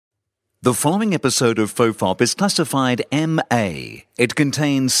The following episode of FOFOP is classified MA. It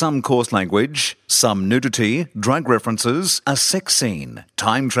contains some coarse language, some nudity, drug references, a sex scene,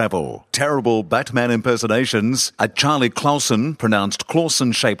 time travel, terrible Batman impersonations, a Charlie Clausen, pronounced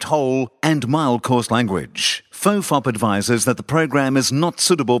Clausen-shaped hole, and mild coarse language. FOFOP advises that the program is not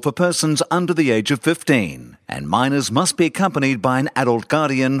suitable for persons under the age of 15, and minors must be accompanied by an adult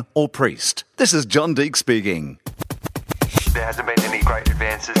guardian or priest. This is John Deek speaking. There hasn't been any great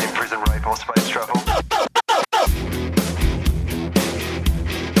advances in prison rape or space travel.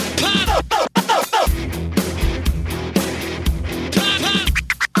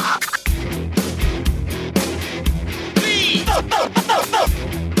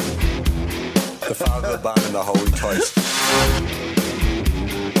 The father, the bun, and the holy toast.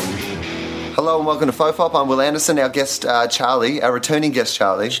 Hello and welcome to FOFOP. I'm Will Anderson, our guest Charlie, our returning guest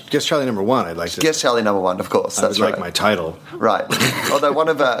Charlie. Guest Charlie number one, I'd like to. Guest Charlie number one, of course. I That's would right. like my title. Right. Although one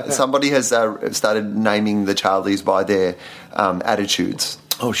of somebody has started naming the Charlies by their attitudes.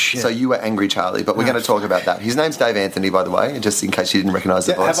 Oh, shit. So you were angry Charlie, but we're going to talk about that. His name's Dave Anthony, by the way, just in case you didn't recognise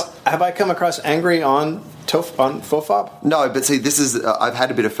the voice. Have I come across angry on FOFOP? No, but see, this is I've had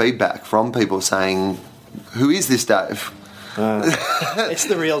a bit of feedback from people saying, "Who is this Dave?" It's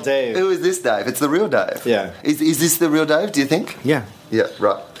the real Dave. Who is this Dave? It's the real Dave. Yeah. Is this the real Dave, do you think? Yeah. Yeah,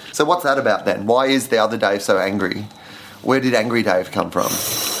 right. So what's that about then? Why is the other Dave so angry? Where did Angry Dave come from?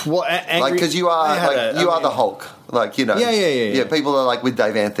 Well, angry. Like, because you are the Hulk. Like, you know. Yeah. People are like with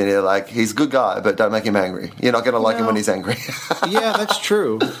Dave Anthony, they're like, he's a good guy, but don't make him angry. You're not going to like him when he's angry. Yeah, that's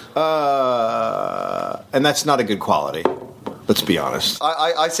true. And that's not a good quality. Let's be honest.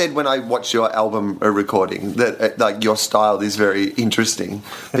 I said when I watched your album recording that like your style is very interesting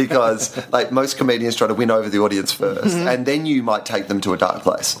because like most comedians try to win over the audience first and then you might take them to a dark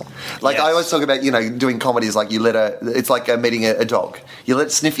place. Like I always talk about, doing comedy is like it's like meeting a dog. You let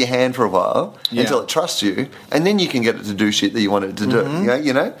it sniff your hand for a while until it trusts you and then you can get it to do shit that you want it to do,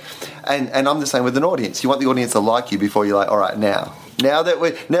 you know? And I'm the same with an audience. You want the audience to like you before you're like, all right, Now that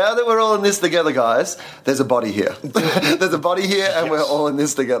we're all in this together, guys, there's a body here. There's a body here, and we're all in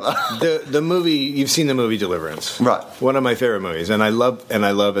this together. The movie, you've seen the movie Deliverance, right? One of my favorite movies, and I love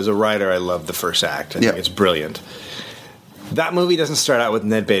as a writer, I love the first act. I think it's brilliant. That movie doesn't start out with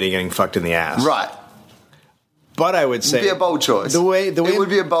Ned Beatty getting fucked in the ass, right? But I would say it'd be a bold choice. The way it would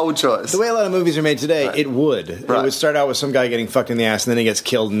be a bold choice. The way a lot of movies are made today, right. It would. Right. It would start out with some guy getting fucked in the ass, and then he gets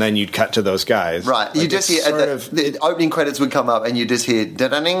killed, and then you'd cut to those guys. Right. Like you just hear the opening credits would come up, and you just hear ding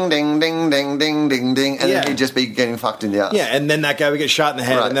ding ding ding ding ding ding ding, and then you'd just be getting fucked in the ass. Yeah, and then that guy would get shot in the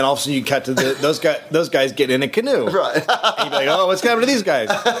head, and then all of a sudden you cut to those guys get in a canoe. Right. And you'd be like, oh, what's happening to these guys?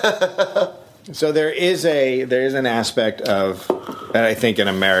 So there is an aspect of, and I think in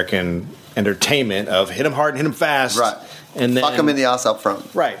American entertainment of hit him hard and hit him fast. Right. And then, fuck him in the ass up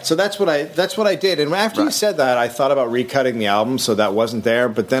front. Right. So that's what I did. And after you said that, I thought about recutting the album so that wasn't there.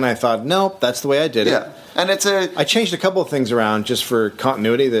 But then I thought, nope, that's the way I did it. Yeah. And I changed a couple of things around just for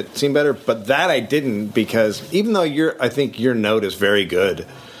continuity that seemed better. But that I didn't because even though I think your note is very good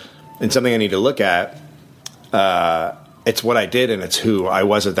and something I need to look at, it's what I did and it's who I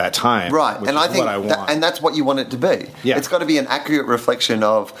was at that time. Right. And I think and that's what you want it to be. Yeah. It's got to be an accurate reflection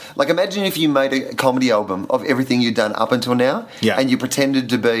of, like, imagine if you made a comedy album of everything you'd done up until now and you pretended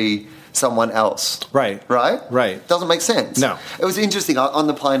to be someone else. Right. Right? Right. Doesn't make sense. No. It was interesting. On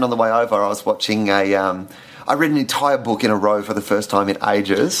the plane on the way over, I was watching I read an entire book in a row for the first time in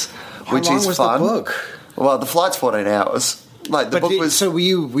ages, which How long is was fun. the book? Well, the flight's 14 hours. Like the book was. So were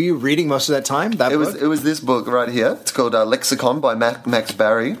you reading most of that time? It was this book right here. It's called Lexicon by Max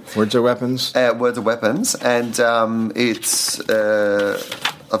Barry. Words Are Weapons. Words Are Weapons, and it's.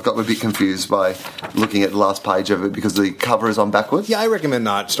 I've got a bit confused by looking at the last page of it because the cover is on backwards. Yeah, I recommend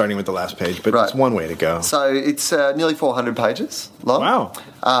not starting with the last page, but it's one way to go. So it's nearly 400 pages long. Wow.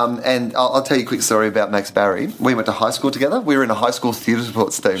 And I'll tell you a quick story about Max Barry. We went to high school together. We were in a high school theatre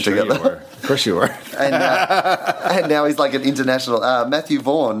sports team together. You were. Of course you were. And now he's like an international. Matthew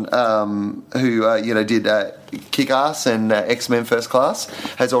Vaughn, who did Kick-Ass and X-Men First Class,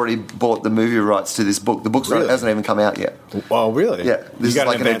 has already bought the movie rights to this book. The book hasn't even come out yet. Oh, really? Yeah. This is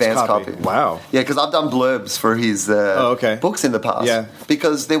like an advanced copy. Wow. Yeah, because I've done blurbs for his books in the past. Yeah.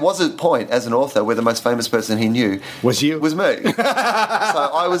 Because there was a point as an author where the most famous person he knew was you. Was me. So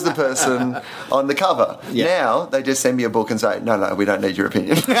I was the person on the cover. Yeah. Now they just send me a book and say, no, we don't need your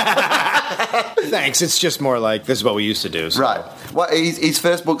opinion. Thanks. thanks. It's just more like, this is what we used to do. So. Right. Well, his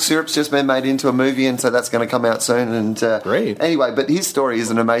first book, Syrup's, just been made into a movie, and so that's going to come out soon. And Great. Anyway, but his story is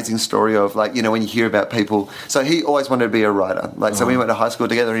an amazing story of, like, you know, when you hear about people. So he always wanted to be a writer. Like, so we went to high school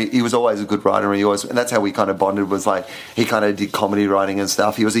together, and he was always a good writer. And that's how we kind of bonded. Was like he kind of did comedy writing and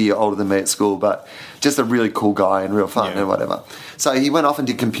stuff. He was a year older than me at school, but just a really cool guy and real fun and whatever. So he went off and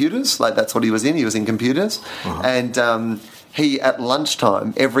did computers. Like, that's what he was in. He was in computers, and. He, at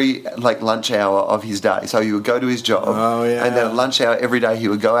lunchtime, every lunch hour of his day, so he would go to his job, and then at lunch hour every day he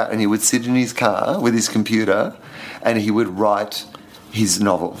would go out and he would sit in his car with his computer, and he would write his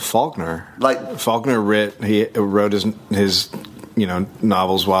novel. Faulkner wrote his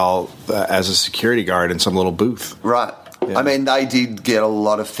novels while as a security guard in some little booth. Right. Yeah. I mean, they did get a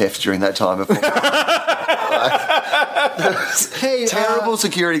lot of theft during that time. Hey, terrible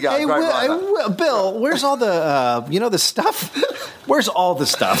security guard. Hey, Bill, where's all the the stuff? Where's all the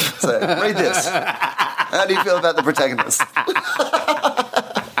stuff? So, read this. How do you feel about the protagonist?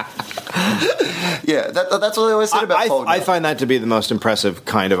 Yeah, that's what I always said about Faulkner. I find that to be the most impressive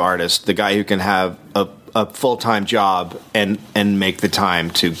kind of artist, the guy who can have a full-time job and make the time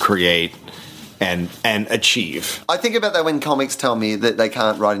to create and achieve. I think about that when comics tell me that they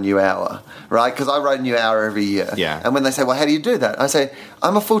can't write a new hour, right? Because I write a new hour every year. Yeah. And when they say, well, how do you do that? I say,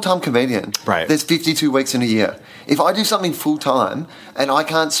 I'm a full-time comedian. Right. There's 52 weeks in a year. If I do something full-time and I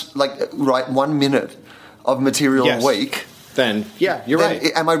can't, write 1 minute of material a week... Then, you're right.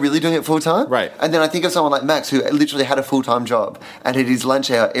 Am I really doing it full-time? Right. And then I think of someone like Max, who literally had a full-time job, and at his lunch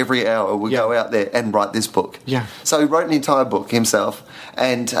hour, every hour, would go out there and write this book. Yeah. So he wrote an entire book himself,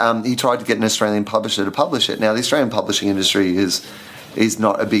 and he tried to get an Australian publisher to publish it. Now, the Australian publishing industry is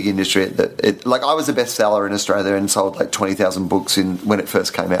not a big industry. I was a bestseller in Australia and sold 20,000 books when it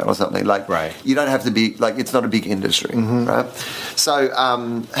first came out or something. Right. You don't have to be it's not a big industry, right?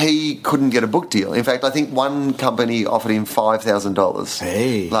 So he couldn't get a book deal. In fact, I think one company offered him $5,000.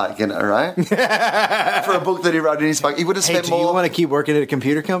 Hey, right, for a book that he wrote in his book. He would have spent more. Do you want to keep working at a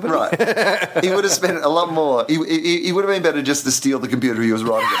computer company? Right. He would have spent a lot more. He would have been better just to steal the computer he was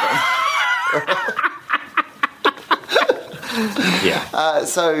writing it on. Yeah.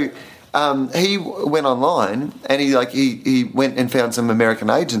 So he went online and he went and found some American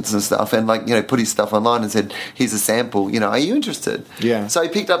agents and stuff and put his stuff online and said, here's a sample, are you interested? Yeah. So he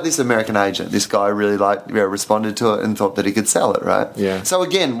picked up this American agent. This guy really responded to it and thought that he could sell it, right? Yeah. So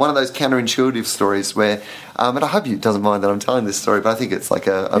again, one of those counterintuitive stories where, and I hope he doesn't mind that I'm telling this story, but I think it's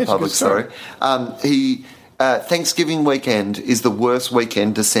a public story. Thanksgiving weekend is the worst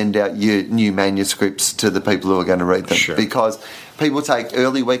weekend to send out your new manuscripts to the people who are going to read them because people take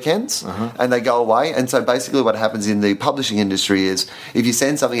early weekends and they go away. And so basically what happens in the publishing industry is if you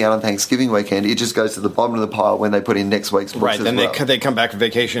send something out on Thanksgiving weekend, it just goes to the bottom of the pile when they put in next week's books. Right, then they come back from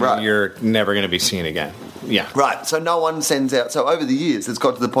vacation and you're never going to be seen again. Yeah. Right. So no one sends out. So over the years, it's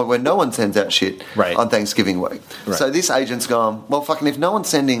got to the point where no one sends out shit on Thanksgiving week. Right. So this agent's gone, well, fucking if no one's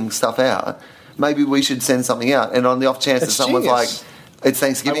sending stuff out, maybe we should send something out. And on the off chance that someone's genius. It's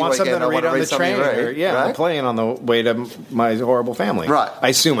Thanksgiving weekend, I want to read something you read. On the plane on the way to my horrible family. Right. I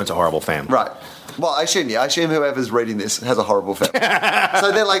assume it's a horrible family. Right. Well, I assume whoever's reading this has a horrible family.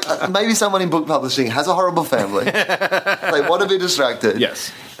 So they're maybe someone in book publishing has a horrible family. They want to be distracted.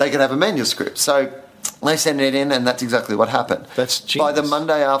 Yes. They can have a manuscript. So they sent it in, and that's exactly what happened. That's genius. By the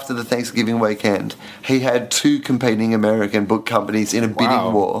Monday after the Thanksgiving weekend, he had 2 competing American book companies in a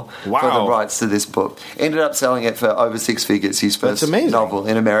bidding war for the rights to this book. Ended up selling it for over 6 figures, his first novel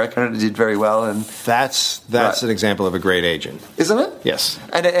in America, and it did very well. And that's an example of a great agent. Isn't it? Yes.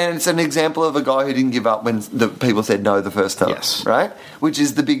 And it's an example of a guy who didn't give up when the people said no the first time. Yes. Right? Which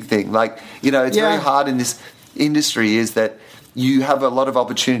is the big thing. It's very hard in this industry is that you have a lot of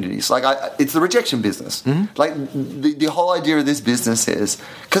opportunities. It's the rejection business. Mm-hmm. The whole idea of this business is,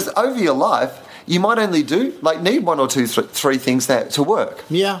 because over your life, you might only need 1 or 2, 3 things to work.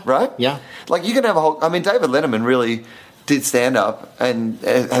 Yeah. Right? Yeah. You can have a whole... David Letterman really did stand-up and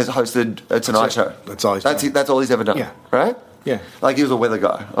has hosted a Tonight Show. That's all he's done. That's all he's ever done. Yeah. Right? Yeah. He was a weather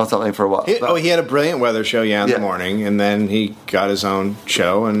guy or something for a while. He had a brilliant weather show, in the morning, and then he got his own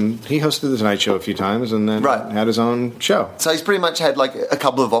show, and he hosted the Tonight Show a few times, and then had his own show. So he's pretty much had a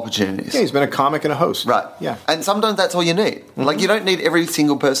couple of opportunities. Yeah, he's been a comic and a host. Right. Yeah. And sometimes that's all you need. Mm-hmm. You don't need every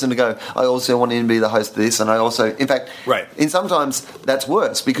single person to go, I also want to be the host of this, and I also... In fact, and sometimes that's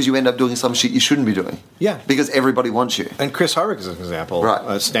worse because you end up doing some shit you shouldn't be doing. Yeah. Because everybody wants you. And Chris Hardwick is an example.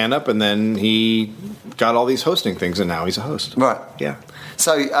 Right. Stand-up, and then he got all these hosting things, and now he's a host. Right. Yeah.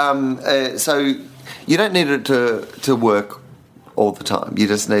 So you don't need it to work all the time. You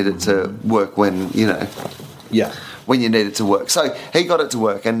just need it to work when when you need it to work. So he got it to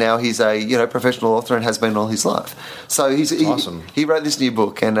work, and now he's a professional author and has been all his life. So awesome. He wrote this new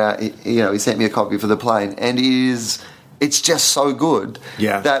book, and he sent me a copy for the plane, and it's just so good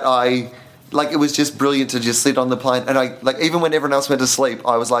that it was just brilliant to just sit on the plane, and even when everyone else went to sleep,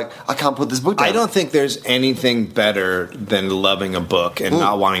 I was like, I can't put this book down. I don't think there's anything better than loving a book and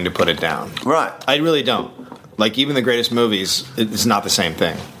not wanting to put it down. Right. I really don't. Like, even the greatest movies, it's not the same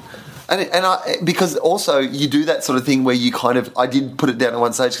thing. Because also you do that sort of thing where you I did put it down at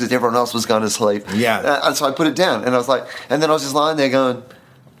one stage because everyone else was going to sleep. Yeah. And so I put it down, and I was like, and then I was just lying there going,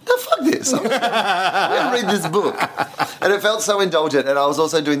 no, fuck this. I'm going to read this book. And it felt so indulgent. And I was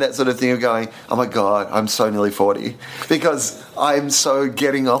also doing that sort of thing of going, oh my God, I'm so nearly 40. Because I'm so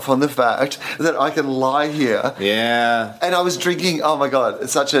getting off on the fact that I can lie here. Yeah. And I was drinking, oh my God,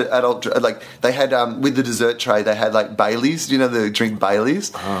 it's such an adult, they had, with the dessert tray, they had Baileys. Do you know the drink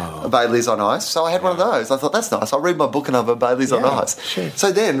Baileys? Oh. Baileys on ice. So I had one of those. I thought, that's nice. I'll read my book and have a Baileys on ice. Sure.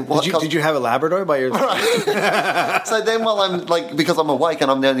 So then... Did you have a Labrador by your... Right. So then while I'm, because I'm awake and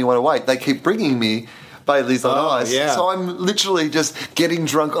I'm the only one awake, they keep bringing me Baileys on ice. Yeah. So I'm literally just getting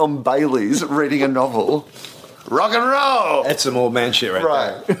drunk on Baileys, reading a novel. Rock and roll! That's some old man shit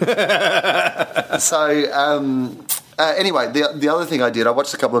right there. So, anyway, the other thing I did, I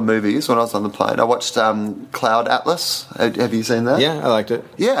watched a couple of movies when I was on the plane. I watched Cloud Atlas. Have you seen that? Yeah, I liked it.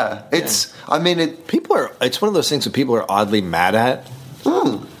 Yeah. It's one of those things that people are oddly mad at.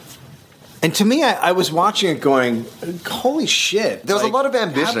 And to me, I was watching it going, holy shit. There was a lot of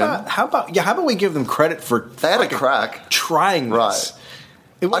ambition. How about we give them credit for... They had a crack. Trying this. Right.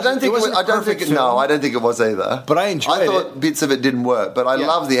 I don't think it was either. But I enjoyed it. I thought bits of it didn't work, but I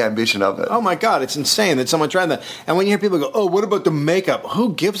love the ambition of it. Oh my God, it's insane that someone tried that. And when you hear people go, oh, what about the makeup?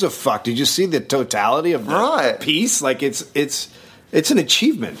 Who gives a fuck? Did you see the totality of the piece? It's an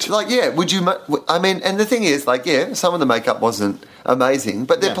achievement. Would you... I mean, and the thing is, some of the makeup wasn't amazing,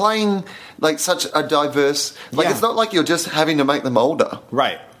 but they're playing, such a diverse... it's not like you're just having to make them older.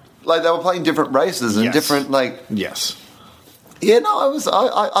 Right. They were playing different races and different, Yes. Yeah, no,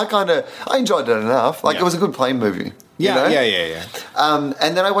 I enjoyed it enough. It was a good plane movie. Yeah. And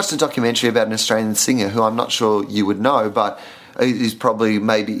then I watched a documentary about an Australian singer who I'm not sure you would know, but he's probably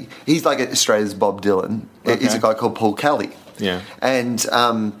he's like Australia's Bob Dylan. Okay. He's a guy called Paul Kelly. Yeah. And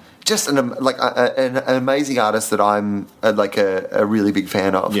just an amazing artist that I'm a really big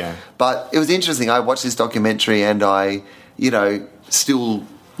fan of. Yeah. But it was interesting. I watched this documentary and I, still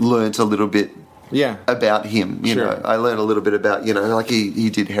learnt a little bit about him. You know, I learned a little bit about, he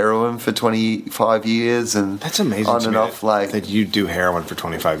did heroin for 25 years and that's amazing on and off. That you do heroin for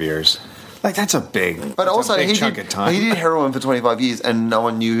 25 years. That's a big, but also big chunk of time. He did heroin for 25 years and no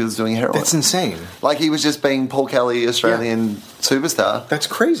one knew he was doing heroin. That's insane. He was just being Paul Kelly, Australian superstar. That's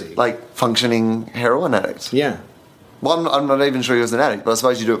crazy. Functioning heroin addict. Yeah. Well, I'm not even sure he was an addict, but I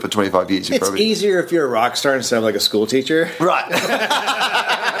suppose you do it for 25 years. It's easier if you're a rock star instead of a school teacher. Right.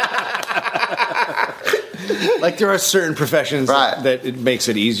 There are certain professions that it makes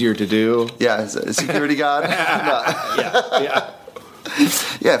it easier to do. Yeah, a security guard. Yeah.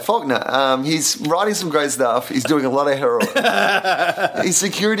 Yeah, Faulkner. He's writing some great stuff. He's doing a lot of heroin. He's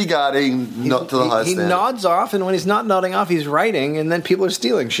security guarding, not to the highest standard. He nods off, and when he's not nodding off, he's writing, and then people are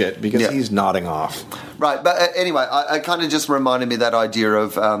stealing shit because he's nodding off. Right, but anyway, I kind of just reminded me that idea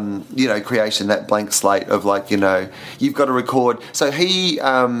of, creation, that blank slate of you've got to record. So he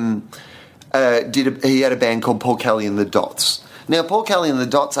he had a band called Paul Kelly and the Dots. Now, Paul Kelly and the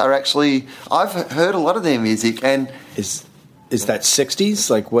Dots are actually, I've heard a lot of their music, and is that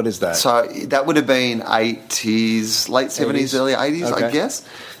 60s? What is that? So that would have been 80s, late 70s, early 80s, I guess.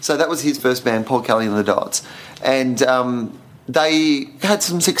 So that was his first band, Paul Kelly and the Dots. And they had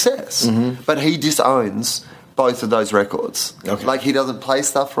some success, but he disowns both of those records. Okay. He doesn't play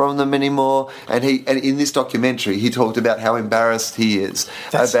stuff from them anymore. And in this documentary, he talked about how embarrassed he is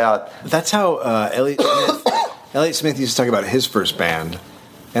about... That's how Elliott Smith used to talk about his first band.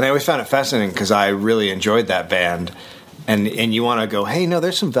 And I always found it fascinating because I really enjoyed that band. And you want to go, hey, no,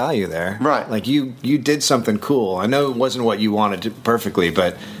 there's some value there. Right. You did something cool. I know it wasn't what you wanted perfectly,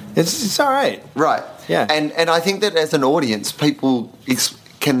 but it's all right. Right. Yeah. And I think that as an audience, people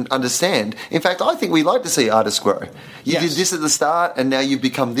can understand. In fact, I think we like to see artists grow. You did this at the start, and now you've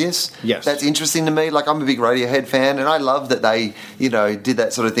become this. Yes. That's interesting to me. I'm a big Radiohead fan, and I love that they, did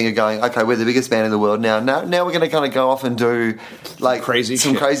that sort of thing of going, okay, we're the biggest band in the world now. Now we're going to kind of go off and do crazy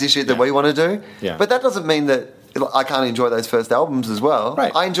shit that we want to do. Yeah. But that doesn't mean that I can't enjoy those first albums as well.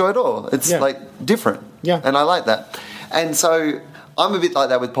 Right. I enjoy it all. It's different. Yeah. And I like that. And so I'm a bit like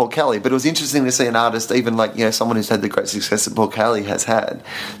that with Paul Kelly, but it was interesting to see an artist, even like, you know, someone who's had the great success that Paul Kelly has had,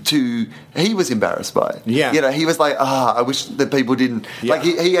 he was embarrassed by it. Yeah. You know, he was like, I wish that people didn't, like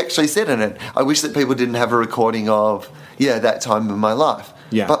he actually said in it, I wish that people didn't have a recording of, that time in my life.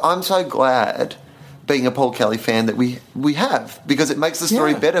 Yeah. But I'm so glad, being a Paul Kelly fan, that we have, because it makes the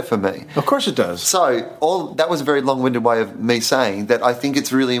story better for me. Of course it does. So that was a very long-winded way of me saying that I think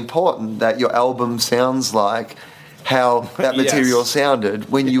it's really important that your album sounds like how that material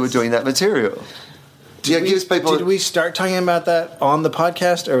sounded when you were doing that material. Did we start talking about that on the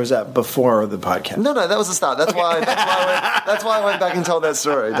podcast, or was that before the podcast? No, that was the start. That's why I went back and told that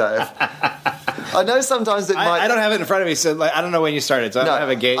story, Dave. I know sometimes it might... I don't have it in front of me, so I don't know when you started, so I don't have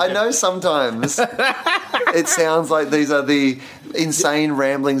a gauge. I know sometimes it sounds like these are the insane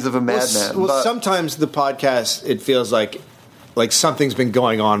ramblings of a madman. Well, sometimes the podcast, it feels like something's been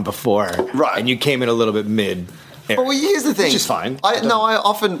going on before. Right. And you came in a little bit mid. Well, here's the thing. Which is fine.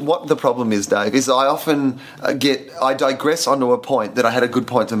 What the problem is, Dave, is I often I digress onto a point that I had a good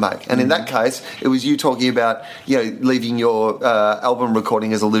point to make. And in that case, it was you talking about, leaving your album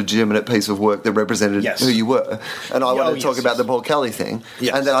recording as a legitimate piece of work that represented who you were. And I wanted to talk about the Paul Kelly thing.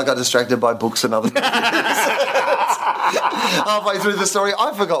 Yes. And then I got distracted by books and other things. Halfway through the story,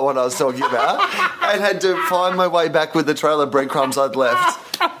 I forgot what I was talking about and had to find my way back with the trail of breadcrumbs I'd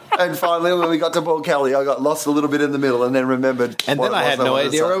left. And finally, when we got to Paul Kelly, I got lost a little bit in the middle and then remembered. And then I had no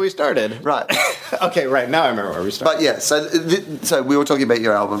idea where we started. Right. Okay, right. Now I remember where we started. But yeah, so we were talking about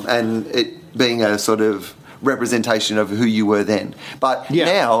your album and it being a sort of representation of who you were then. But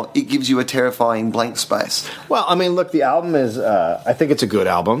now it gives you a terrifying blank space. Well, I mean, look, the album is, I think it's a good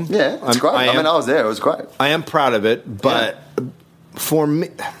album. Yeah, it's great. I was there. It was great. I am proud of it, but for me...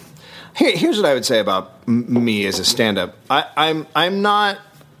 Here's what I would say about me as a stand-up. I'm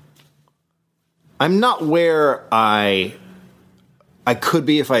not where I could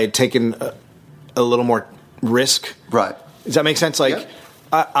be if I had taken a little more risk. Right. Does that make sense? Like,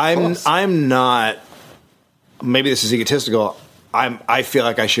 I'm not. Maybe this is egotistical. I feel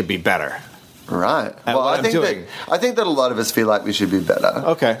like I should be better. Right. Well, I think that a lot of us feel like we should be better.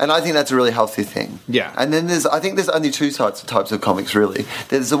 Okay. And I think that's a really healthy thing. Yeah. And then I think there's only two types of comics, really.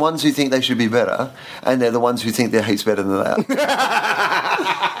 There's the ones who think they should be better, and they're the ones who think they're heaps better than that.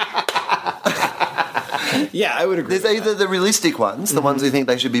 Yeah, I would agree. There's either the realistic ones, the ones who think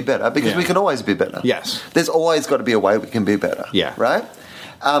they should be better, because we can always be better. Yes. There's always got to be a way we can be better. Yeah. Right?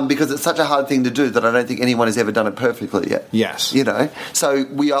 Because it's such a hard thing to do that I don't think anyone has ever done it perfectly yet. Yes. So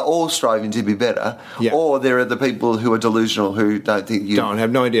we are all striving to be better. Yeah. Or there are the people who are delusional who don't think you... Don't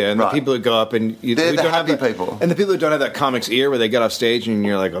have no idea. And the people who go up and... They're the happy people. And the people who don't have that comic's ear where they get off stage and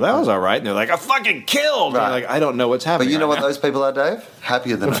you're like, well, that was all right. And they're like, I fucking killed. Right. And you're like, I don't know what's happening. But you know right what now. those people are, Dave?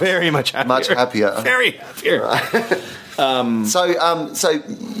 Happier than us. Very much happier. Much happier. Very happier. Right. So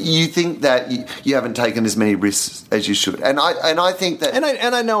you think that you haven't taken as many risks as you should, and I think that,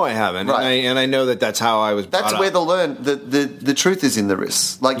 and I know I haven't, right. and I know that's how I was. That's where the truth is in the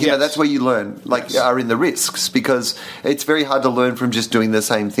risks. Like that's where you learn. Are in the risks, because it's very hard to learn from just doing the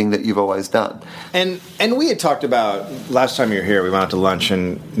same thing that you've always done. And we had talked about last time you were here. We went out to lunch,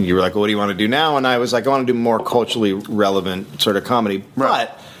 and you were like, well, "What do you want to do now?" And I was like, "I want to do more culturally relevant sort of comedy." Right.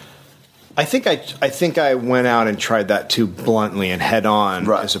 But I think I went out and tried that too bluntly and head on,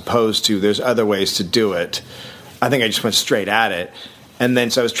 right. as opposed to there's other ways to do it. I think I just went straight at it, and then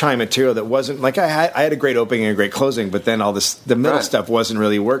so I was trying material that wasn't like I had a great opening and a great closing, but then all the middle right. stuff wasn't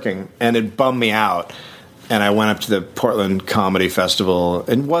really working, and it bummed me out. And I went up to the Portland Comedy Festival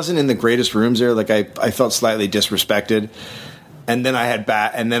and wasn't in the greatest rooms there. Like I felt slightly disrespected. And then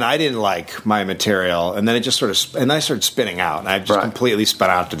and then I didn't like my material, and then it just and I started spinning out, and I've just right. completely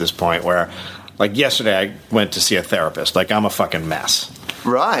spun out to this point where, like yesterday, I went to see a therapist. Like I'm a fucking mess.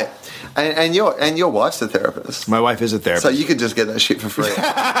 Right. And your wife's a therapist. My wife is a therapist, so you could just get that shit for free. If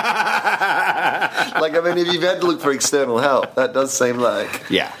you've had to look for external help, that does seem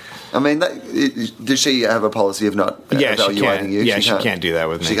like I mean, does she have a policy of not evaluating you? Yeah, she can't do that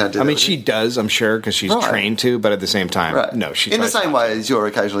with me. She can't do that. I mean, she does, I'm sure, because she's trained to, but at the same time, no. She in the same way as you're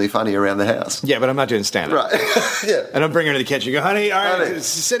occasionally funny around the house. Yeah, but I'm not doing stand-up. Right. Yeah. I don't bring her to the kitchen. You go, honey, all right,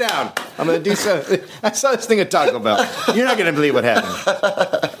 sit down. I'm going to do something. I saw this thing at Taco Bell. You're not going to believe what happened.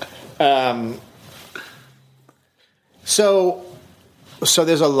 So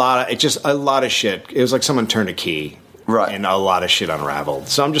there's a lot of shit. It was like someone turned a key. Right. And a lot of shit unraveled.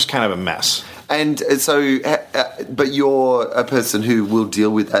 So I'm just kind of a mess. And so, but you're a person who will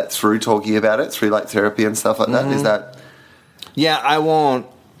deal with that through talking about it, through like therapy and stuff like that. Is that? Yeah, I won't.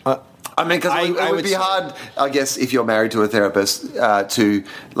 I mean, because it would be hard, I guess, if you're married to a therapist, to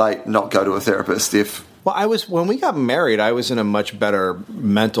like not go to a therapist if Well, when we got married, I was in a much better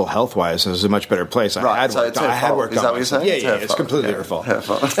mental health wise. It was a much better place. Right, I had so worked. it's her I had fault. worked Is on that what you're myself. saying? Yeah, It's it's her completely fault. her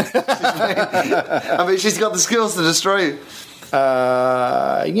fault. I mean, she's got the skills to destroy you.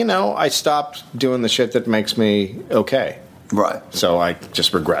 I stopped doing the shit that makes me okay. Right. So I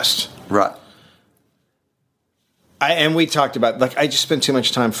just regressed. Right. And we talked about, like, I just spend too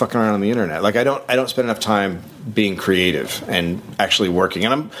much time fucking around on the internet. Like, I don't spend enough time being creative and actually working.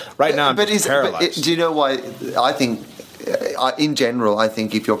 And I'm paralyzed. But do you know why? I think, in general, I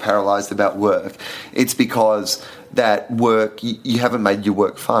think if you're paralyzed about work, it's because that work, you haven't made your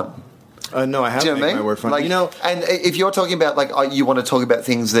work fun. No, I haven't made my work fun. Like, and if you're talking about, like, you want to talk about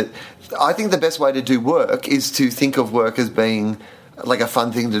things that, I think the best way to do work is to think of work as being like a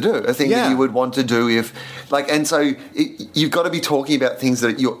fun thing to do, a thing that you would want to do if, like, and so you've got to be talking about things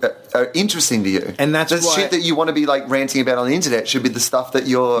that are interesting to you. And that's the why shit that you want to be, like, ranting about on the internet should be the stuff that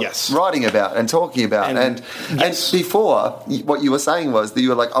you're writing about and talking about. And before, what you were saying was that you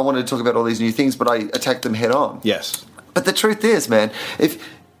were like, I wanted to talk about all these new things, but I attacked them head on. Yes. But the truth is, man, if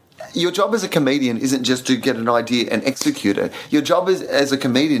your job as a comedian isn't just to get an idea and execute it. Your job as a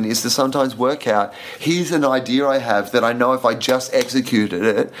comedian is to sometimes work out, here's an idea I have that I know if I just executed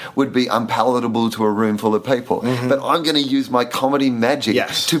it would be unpalatable to a room full of people. Mm-hmm. But I'm going to use my comedy magic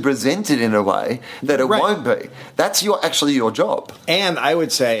to present it in a way that it won't be. That's actually your job. And I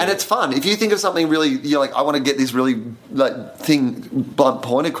would say... And it's fun. If you think of something really, you're like, I want to get this really blunt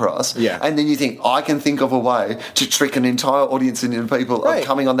point across, and then you think, I can think of a way to trick an entire audience of people of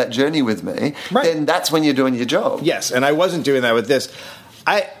coming on that journey with me, then that's when you're doing your job. Yes, and I wasn't doing that with this.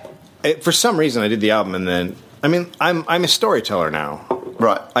 For some reason, I did the album, and then I'm a storyteller now.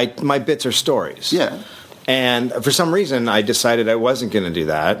 Right. My bits are stories. Yeah. And for some reason, I decided I wasn't going to do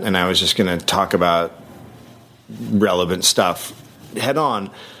that, and I was just going to talk about relevant stuff head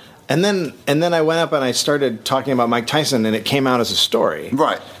on. And then I went up and I started talking about Mike Tyson, and it came out as a story.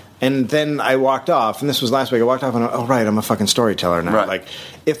 Right. And then I walked off, and this was last week. I walked off, and I'm a fucking storyteller now. Right. Like,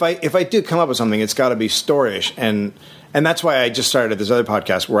 if I do come up with something, it's got to be storyish, and that's why I just started this other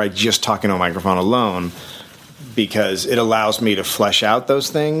podcast where I just talk into a microphone alone, because it allows me to flesh out those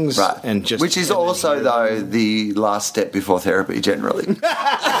things, and just which is also though the last step before therapy generally.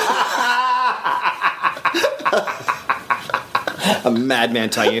 A madman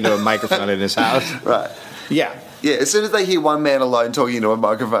tying into a microphone in his house, right? Yeah. Yeah, as soon as they hear one man alone talking into a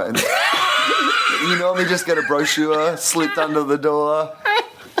microphone, you normally just get a brochure slipped under the door.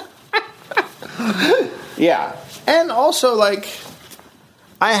 Yeah. And also, like,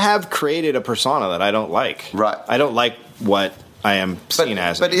 I have created a persona that I don't like. Right. I don't like what I am seen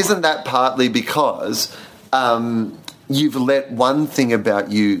as. But isn't that partly because you've let one thing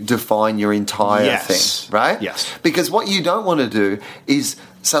about you define your entire thing, right? Yes. Because what you don't want to do is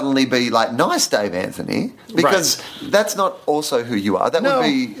suddenly be like, nice, Dave Anthony, because that's not also who you are. That would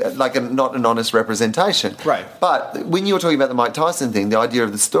be like not an honest representation. Right. But when you were talking about the Mike Tyson thing, the idea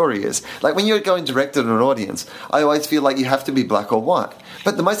of the story is, like, when you're going direct at an audience, I always feel like you have to be black or white.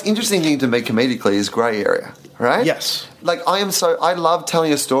 But the most interesting thing to me comedically is grey area, right? Yes. Like, I love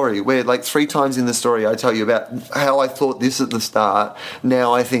telling a story where, like, 3 times in the story I tell you about how I thought this at the start,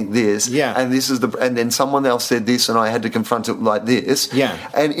 now I think this, and this is and then someone else said this and I had to confront it like this. Yeah.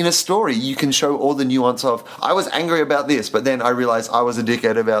 And in a story, you can show all the nuance of, I was angry about this, but then I realised I was a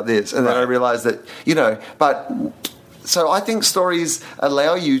dickhead about this, and then I realised that, but... So I think stories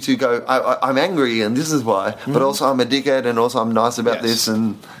allow you to go, I'm angry and this is why, but also I'm a dickhead and also I'm nice about this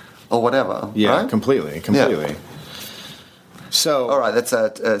or whatever. Yeah, right? completely. Yeah. So, all right, that's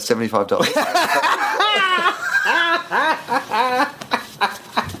at $75.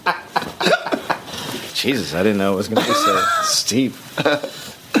 Jesus, I didn't know it was going to be so steep.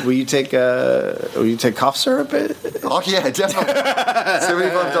 Will you take cough syrup? Oh yeah, definitely.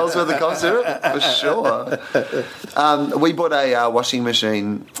 $75 worth of cough syrup for sure. We bought a washing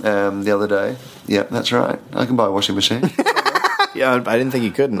machine the other day. Yeah, that's right. I can buy a washing machine. Yeah, I didn't think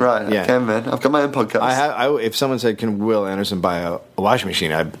you couldn't. Right, yeah. I can, man. I've got my own podcast. If someone said, "Can Will Anderson buy a washing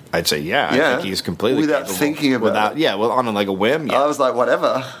machine?" I'd say, "Yeah." I think he's completely without capable. thinking about it. Yeah, well, on like a whim. Yeah. I was like,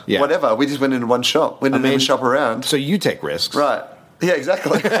 whatever. We just went into one shop. We didn't even shop around. So you take risks, right? Yeah,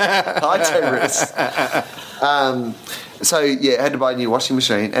 exactly. I take risks. So yeah, I had to buy a new washing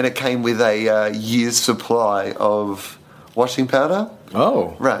machine, and it came with a year's supply of washing powder.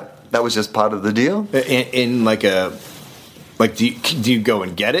 Oh, right. That was just part of the deal. In like a. Like, do you go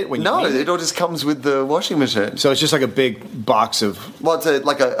and get it when you need it? It all just comes with the washing machine. So it's just like a big box of... Well, it's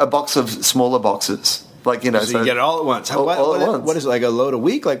like a box of smaller boxes. Like, you know, So you get it all at once. all at once. What is it, like a load a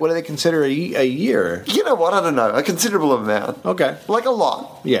week? Like, what do they consider a year? You know what? I don't know. A considerable amount. Okay. Like a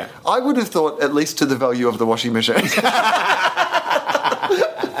lot. Yeah. I would have thought at least to the value of the washing machine.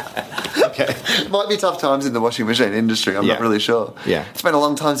 Okay. Might be tough times in the washing machine industry. I'm not really sure. Yeah. It's been a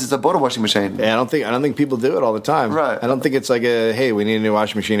long time since I bought a washing machine. Yeah, I don't think people do it all the time. Right. I don't think it's like hey, we need a new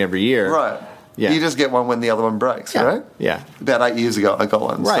washing machine every year. Right. Yeah. You just get one when the other one breaks, right? Yeah. About 8 years ago, I got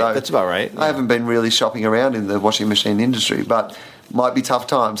one. Right, So that's about right. I haven't been really shopping around in the washing machine industry, but might be tough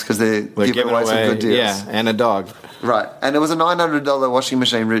times because they're giving away some good deals. Yeah, and a dog. Right. And it was a $900 washing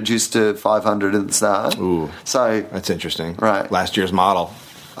machine reduced to $500 at the start. Ooh. So That's interesting. Right. Last year's model.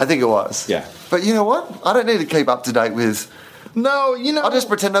 I think it was. Yeah. But you know what? I don't need to keep up to date with... No, I'll just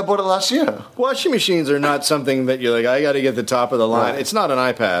pretend I bought it last year. washing machines are not something that you're like, I got to get the top of the line. Right. It's not an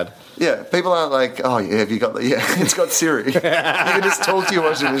iPad. Yeah, people aren't like, oh, yeah, have you got the... Yeah, it's got Siri. You can just talk to your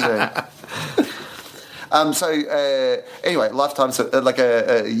washing machine. Anyway, lifetime, like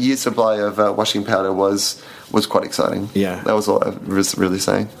a year's supply of washing powder was quite exciting. Yeah. That was all I was really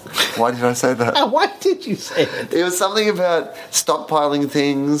saying. Why did I say that? Why did you say it? It was something about stockpiling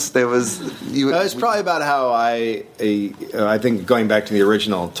things. There was... It's probably about how I think going back to the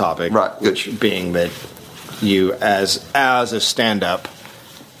original topic, Right, good. which being that you, as a stand-up,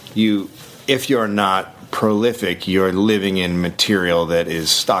 if you're not prolific, you're living in material that is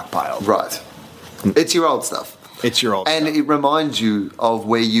stockpiled. Right. It's your old stuff. It's your old And stuff. it reminds you of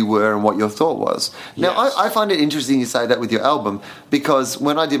where you were and what your thought was. Now, Yes. I find it interesting you say that with your album because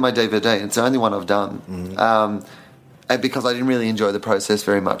when I did my DVD, it's the only one I've done, and because I didn't really enjoy the process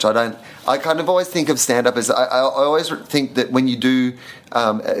very much. I kind of always think of stand-up as... I always think that when you do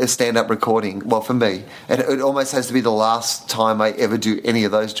a stand-up recording, well, for me, it almost has to be the last time I ever do any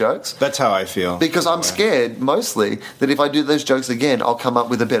of those jokes. That's how I feel. Because I'm scared, mostly, that if I do those jokes again, I'll come up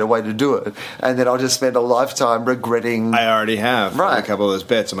with a better way to do it. And then I'll just spend a lifetime regretting... I already have Right. a couple of those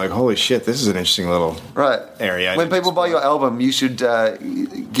bits. I'm like, holy shit, this is an interesting little area. When people buy your album, you should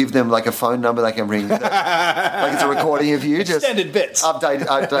give them like a phone number they can ring. Like it's a recording of you. Just Extended bits.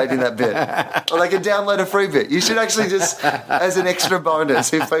 Updating that bit. Or they can download a free bit. You should actually just, as an extra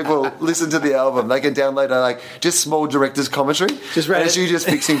bonus, if people listen to the album, they can download just small director's commentary. Just read and it's it. you just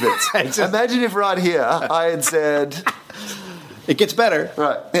fixing bits. Imagine if right here I had said... It gets better.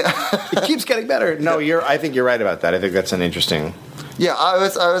 Right. Yeah. It keeps getting better. No, I think you're right about that. I think that's an interesting... Yeah, I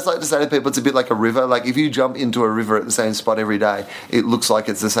always like to say to people it's a bit like a river. Like if you jump into a river at the same spot every day, it looks like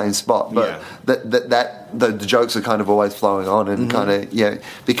it's the same spot. But the jokes are kind of always flowing on and kind of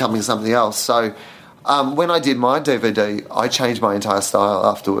becoming something else. So when I did my DVD, I changed my entire style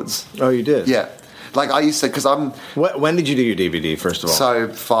afterwards. Oh, you did? Yeah. Like I used to, because I'm... When did you do your DVD, first of all? So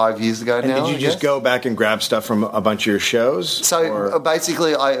 5 years ago and now. did you just go back and grab stuff from a bunch of your shows? So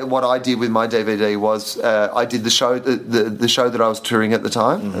basically, what I did with my DVD was I did the show the show that I was touring at the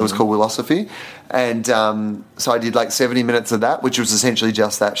time. It was called Philosophy, and so I did like 70 minutes of that, which was essentially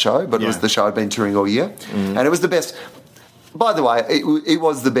just that show, but it was the show I'd been touring all year, and it was the best. By the way, it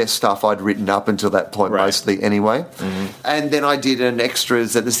was the best stuff I'd written up until that point, mostly anyway. And then I did an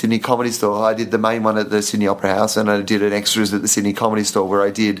extras at the Sydney Comedy Store. I did the main one at the Sydney Opera House, and I did an extras at the Sydney Comedy Store where I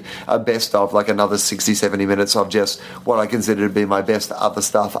did a best of, like another 60, 70 minutes of just what I considered to be my best other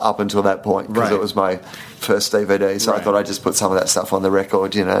stuff up until that point, because it was my first DVD. So I thought I'd just put some of that stuff on the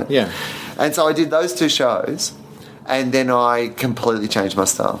record, you know. Yeah. And so I did those two shows, and then I completely changed my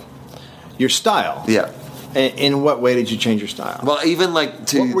style. Your style? Yeah. In what way did you change your style? Well, even like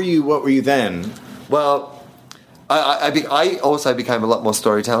to... What were you then? Well, I also became a lot more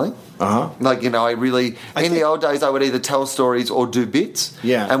storytelling. Like, you know, in the old days, I would either tell stories or do bits.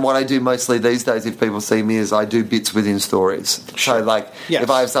 Yeah. And what I do mostly these days, if people see me, is I do bits within stories. Sure. So, like, if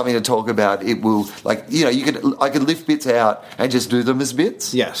I have something to talk about, it will, like, you know, I could lift bits out and just do them as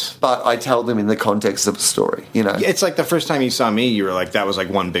bits. Yes. But I tell them in the context of a story, you know. It's like the first time you saw me, you were like, that was like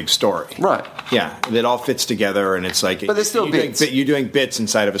one big story. Right. Yeah. It all fits together, and it's like... But there's still bits. You're doing bits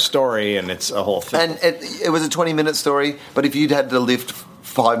inside of a story, and it's a whole thing. And it was a 20-minute story, but if you'd had to lift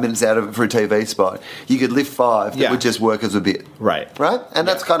 5 minutes out of it for a TV spot, you could lift 5 that would just work as a bit. Right. And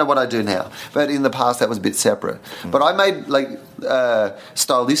that's kind of what I do now. But in the past, that was a bit separate. But I made, like,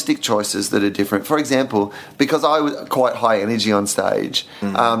 stylistic choices that are different. For example, because I was quite high energy on stage,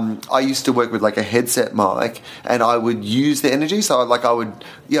 I used to work with, like, a headset mic, and I would use the energy. So, like, I would,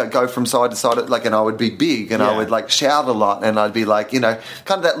 go from side to side, like, and I would be big, and I would, like, shout a lot, and I'd be, like, you know,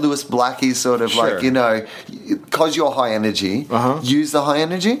 kind of that Lewis Blackie sort of, like, you know... because you're high energy, use the high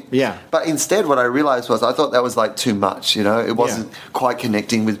energy. Yeah. But instead, what I realized was I thought that was like too much. You know, it wasn't quite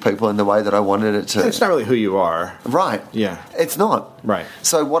connecting with people in the way that I wanted it to. It's not really who you are. Right. Yeah. It's not. Right.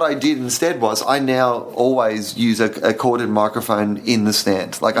 So what I did instead was I now always use a corded microphone in the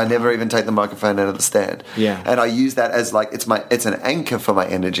stand. Like I never even take the microphone out of the stand. Yeah. And I use that as like it's an anchor for my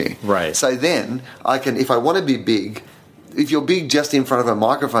energy. Right. So then I can, if I want to be big, if you're big just in front of a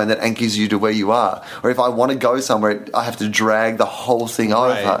microphone, that anchors you to where you are. Or if I want to go somewhere, I have to drag the whole thing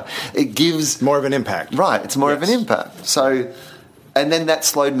over. It gives more of an impact. Right. It's more of an impact. So, and then that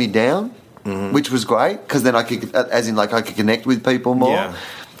slowed me down, which was great because then I could, as in like I could connect with people more. Yeah.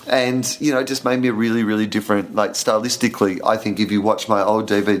 And, you know, it just made me really, really different. Like stylistically, I think if you watch my old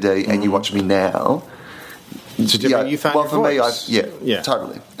DVD and you watch me now, it's different. You found your voice. Me,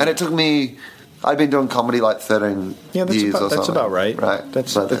 totally. And it took me. I've been doing comedy like 13 years or something. That's about right. Right.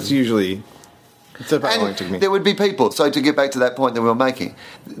 That's usually. It's about how long it took me. There would be people. So to get back to that point that we were making,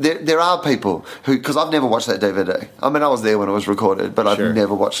 there are people who, because I've never watched that DVD. I mean, I was there when it was recorded, but I've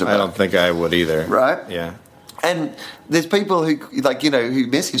never watched it back. I don't think I would either. Right? Yeah. And there's people who, like, you know, who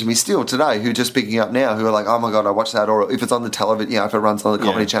message me still today, who are just picking up now, who are like, oh my God, I watched that. Or if it's on the television, you know, if it runs on the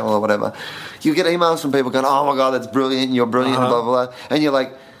Comedy Channel or whatever, you get emails from people going, oh my God, that's brilliant, and you're brilliant, and blah, blah, blah. And you're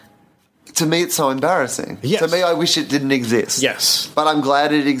like, to me, it's so embarrassing. Yes. To me, I wish it didn't exist. Yes. But I'm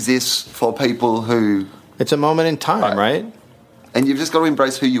glad it exists for people who... It's a moment in time, right? And you've just got to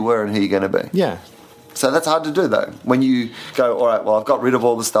embrace who you were and who you're going to be. Yeah. So that's hard to do, though. When you go, all right, well, I've got rid of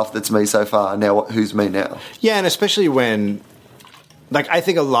all the stuff that's me so far. Now, who's me now? Yeah, and especially when... Like, I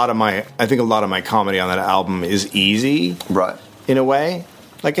think a lot of my comedy on that album is easy. Right. In a way.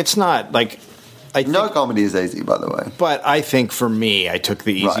 Like, it's not, like... No comedy is easy, by the way. But I think for me, I took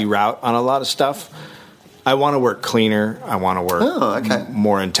the easy route on a lot of stuff. I want to work cleaner. I want to work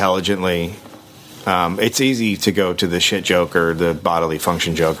more intelligently. It's easy to go to the shit joke or the bodily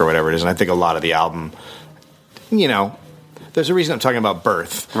function joke or whatever it is. And I think a lot of the album, you know, there's a reason I'm talking about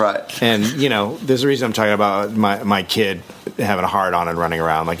birth. Right. And, you know, there's a reason I'm talking about my kid having a hard on and running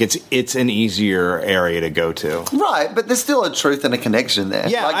around. Like, it's an easier area to go to. Right, but there's still a truth and a connection there.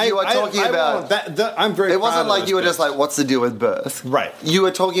 Yeah, like you were talking about. I'm very. It wasn't proud like you were just like, "What's the deal with birth?" Right. You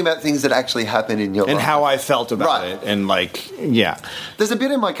were talking about things that actually happened in your life and how I felt about it, and like, yeah. There's a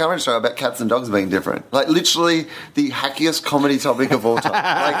bit in my current show about cats and dogs being different. Like literally the hackiest comedy topic of all time.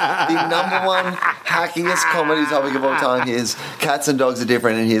 Like the number one hackiest comedy topic of all time is cats and dogs are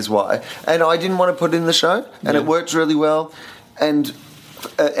different, and here's why. And I didn't want to put it in the show, and it worked really well. And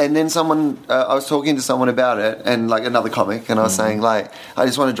then I was talking to someone about it, and like another comic, and I was saying like, I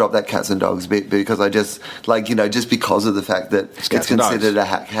just want to drop that cats and dogs bit because I just like, you know, just because of the fact that it's considered a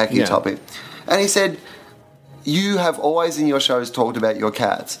hacky topic. And he said, you have always in your shows talked about your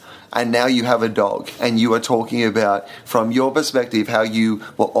cats, and now you have a dog, and you are talking about from your perspective how you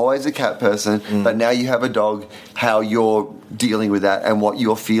were always a cat person, but now you have a dog, how you're dealing with that and what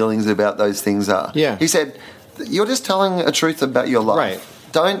your feelings about those things are. Yeah. He said, you're just telling a truth about your life. Right.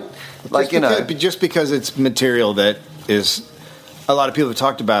 Don't, like, just because it's material that is a lot of people have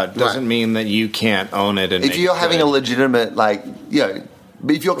talked about doesn't mean that you can't own it. And if you're having a legitimate, like, you know,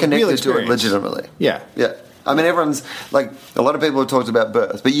 if you're connected to it legitimately. Yeah. Yeah. I mean, everyone's, like, a lot of people have talked about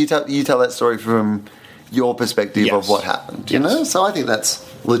birth, but you tell that story from your perspective of what happened, you know? So I think that's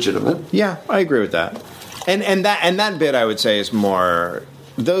legitimate. Yeah, I agree with that. And that bit, I would say, is more...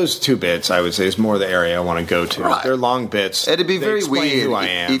 Those two bits, I would say, is more the area I want to go to. Right. They're long bits. It'd be They very explain weird who I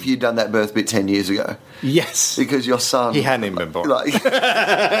am. if you'd done that birth bit 10 years ago. Yes. Because your son... He hadn't even been born. Like, it's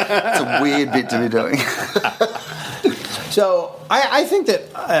a weird bit to be doing. So, I think that...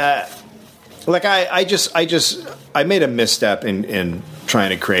 I made a misstep in trying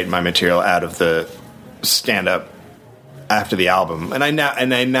to create my material out of the stand-up after the album. And I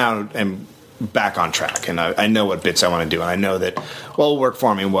now am back on track, and I know what bits I want to do, and I know that will work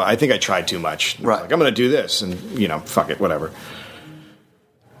for me. Well, I think I tried too much. Right. Like, I'm going to do this, and you know, fuck it, whatever.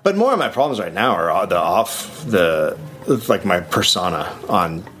 But more of my problems right now are like my persona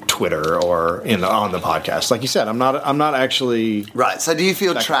on Twitter or on the podcast. Like you said, I'm not actually right. So do you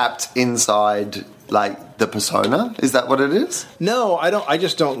feel trapped inside like the persona? Is that what it is? No, I don't. I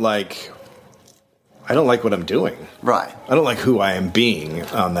just don't like. I don't like what I'm doing. Right. I don't like who I am being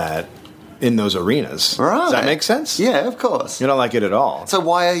in those arenas. Right. Does that make sense? Yeah, of course. You don't like it at all. So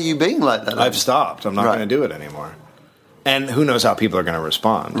why are you being like that? I've stopped. I'm not going to do it anymore. And who knows how people are going to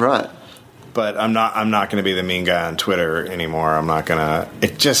respond. Right. But I'm not going to be the mean guy on Twitter anymore. I'm not going to...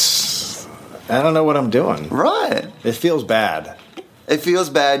 I don't know what I'm doing. Right. It feels bad. It feels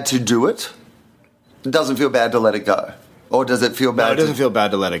bad to do it? It doesn't feel bad to let it go? Or does it feel bad No, it doesn't feel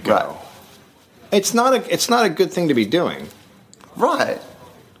bad to let it go. Right. It's not a good thing to be doing. Right.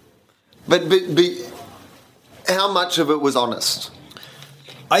 But how much of it was honest?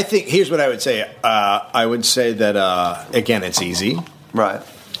 I think here's what I would say. I would say that again, it's easy. Right.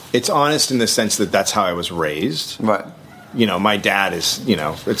 It's honest in the sense that that's how I was raised. Right. My dad is.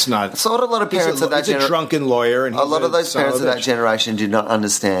 It's not. So a lot of parents of that he's a drunken lawyer, and a lot of those parents of that bitch. generation did not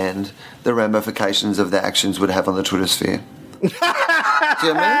understand the ramifications of their actions would have on the Twitter sphere. Do you know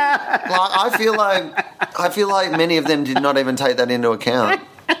what I mean? I feel like many of them did not even take that into account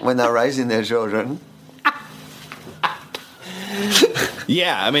when they were raising their children.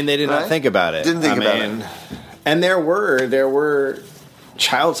 Yeah, I mean, they did not think about it. Didn't think about it. And there were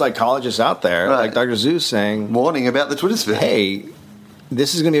child psychologists out there, like Dr. Zeus, saying, warning about the Twitter sphere. Hey,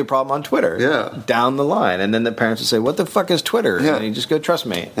 this is going to be a problem on Twitter down the line. And then the parents would say, what the fuck is Twitter? Yeah. And you just go, trust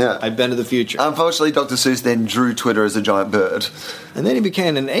me. Yeah. I've been to the future. Unfortunately, Dr. Seuss then drew Twitter as a giant bird. And then he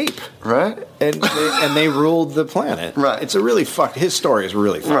became an ape. Right. And they ruled the planet. Right. It's a really fucked... His story is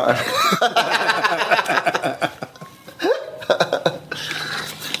really fucked. Right.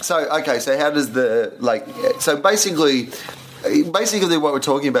 So how does so basically what we're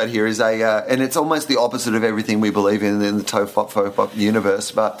talking about here is and it's almost the opposite of everything we believe in the FOFOP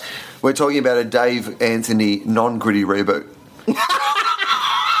universe, but we're talking about a Dave Anthony non-gritty reboot.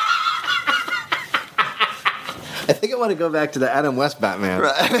 I think I want to go back to the Adam West Batman.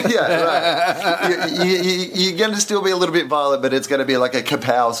 Right. Yeah, right. You're going to still be a little bit violent, but it's going to be like a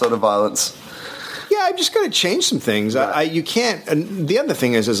kapow sort of violence. Yeah, I'm just going to change some things. Right. You can't. And the other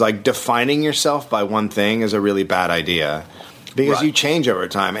thing is like defining yourself by one thing is a really bad idea because you change over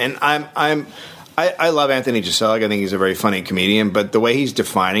time. And I love Anthony Jeselnik. I think he's a very funny comedian. But the way he's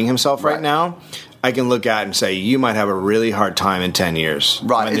defining himself right now, I can look at and say you might have a really hard time in 10 years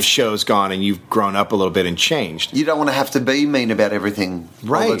when the show's gone and you've grown up a little bit and changed. You don't want to have to be mean about everything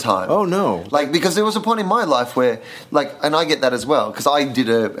all the time. Oh, no. Because there was a point in my life where, and I get that as well, because I did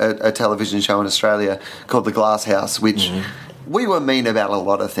a television show in Australia called The Glass House, which we were mean about a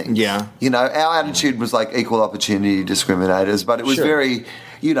lot of things. Yeah. Our attitude was like equal opportunity discriminators, but it was very...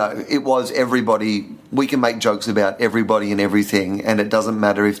 it was everybody. We can make jokes about everybody and everything, and it doesn't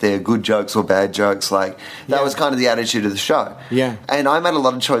matter if they're good jokes or bad jokes. That was kind of the attitude of the show. Yeah. And I made a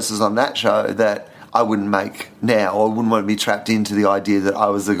lot of choices on that show that I wouldn't make now. I wouldn't want to be trapped into the idea that I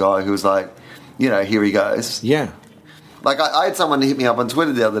was the guy who was like, here he goes. Yeah. I had someone hit me up on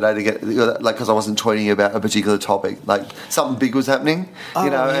Twitter the other day to get, because I wasn't tweeting about a particular topic. Something big was happening,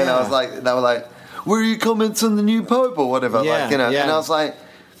 and I was like, they were like, where are your comments on the new Pope or whatever? And I was like,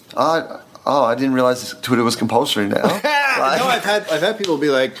 I didn't realize Twitter was compulsory now. No, I've had people be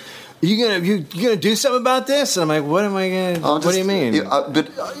like, you gonna do something about this? And I'm like, what am I gonna? What do you mean?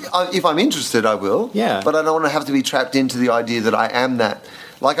 But if I'm interested, I will. Yeah. But I don't want to have to be trapped into the idea that I am that.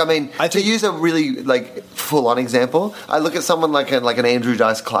 To use a really full-on example, I look at someone like an Andrew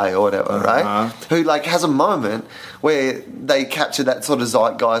Dice Clay or whatever, right? Who has a moment where they capture that sort of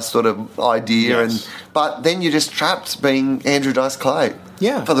zeitgeist sort of idea, but then you're just trapped being Andrew Dice Clay,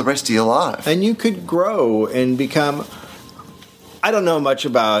 for the rest of your life. And you could grow and become. I don't know much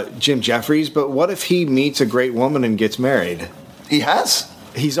about Jim Jeffries, but what if he meets a great woman and gets married? He has.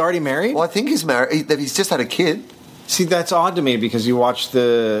 He's already married? Well, I think he's married. He's just had a kid. See, that's odd to me because you watch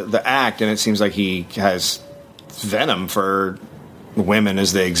the act and it seems like he has venom for women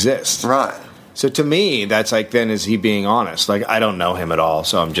as they exist. Right. So to me, that's then is he being honest? I don't know him at all,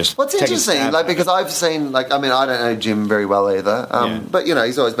 so I'm just. What's interesting, because I've seen, I don't know Jim very well either, but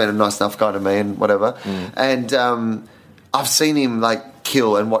he's always been a nice enough guy to me and whatever, and I've seen him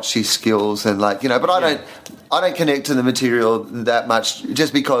kill and watch his skills and but I don't connect to the material that much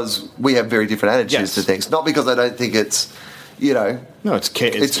just because we have very different attitudes to things. Not because I don't think it's, No, it's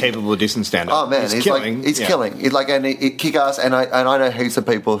capable of decent stand-up. Oh man, he's killing. He's killing. And it kick ass. And I know heaps of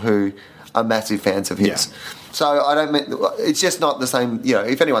people who are massive fans of his. Yeah. So I don't. It's just not the same.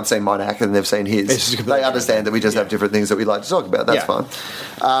 If anyone's seen mine act and they've seen his, they understand that we just have different things that we like to talk about. That's fine.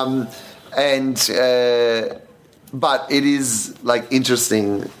 But it is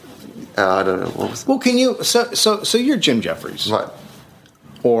interesting. I don't know. What was well, can you? So you're Jim Jeffries, right?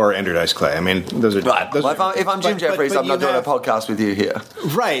 Or Andrew Dice Clay. I mean, those are right. Those well, if I'm Jim Jeffries, I'm not doing a podcast with you here.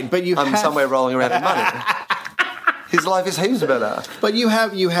 Right, but I'm somewhere rolling around in money. His life is heaps better. But you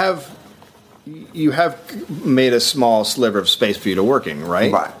have made a small sliver of space for you to work in,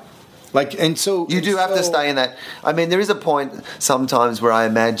 right? Right. And so you do have to stay in that. I mean, there is a point sometimes where I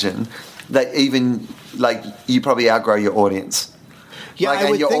imagine that even you probably outgrow your audience. Yeah, I and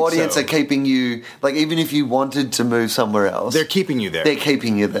would your think audience so. are keeping you, like, even if you wanted to move somewhere else, They're keeping you there. They're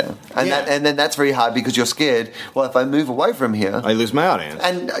keeping you there. And Yeah. and then that's very hard because you're scared, well, if I move away from here, I lose my audience.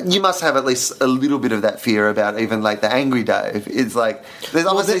 and you must have at least a little bit of that fear about even like the Angry Dave. It's like, there's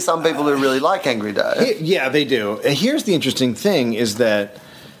obviously some people who really like Angry Dave. Yeah, they do. Here's the interesting thing is that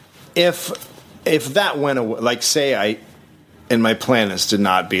if that went away, like say and my plan is to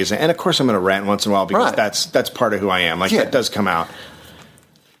not be as, and of course I'm going to rant once in a while because Right. that's part of who I am. Like that does come out.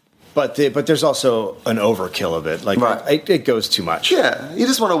 But there's also an overkill of it. Like it goes too much. Yeah, you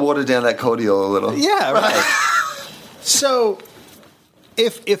just want to water down that cordial a little. Yeah, right. So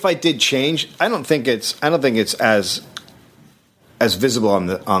if I did change, I don't think it's as visible on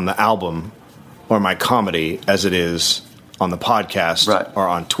the album or my comedy as it is on the podcast or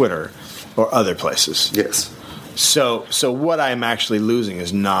on Twitter or other places. Yes. So what I'm actually losing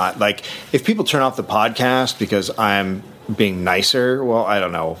is not like if people turn off the podcast because I'm being nicer. Well, I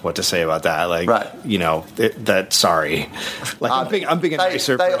don't know what to say about that. Like, sorry. Like I'm being a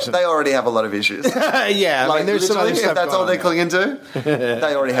nicer person. They already have a lot of issues. Yeah, like, there's some other stuff. If that's all they're clinging to,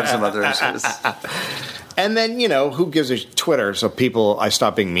 they already have some other issues. And then, who gives a Twitter? So I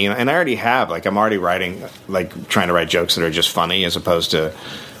stop being mean. And I already have. Like, I'm already writing, like, trying to write jokes that are just funny as opposed to,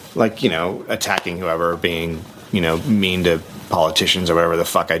 like, attacking whoever, being, mean to politicians or whatever the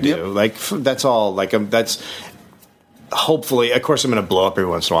fuck I do. Yep. Like, that's all. Like, that's... Hopefully, of course, I'm going to blow up every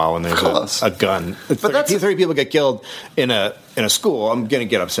once in a while when there's a gun. But 30 people get killed in a school. I'm going to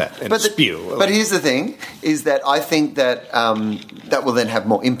get upset and spew. But here's the thing: is that I think that that will then have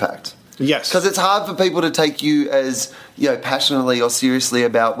more impact. Yes, because it's hard for people to take you as passionately or seriously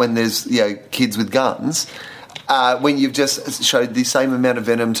about when there's kids with guns when you've just showed the same amount of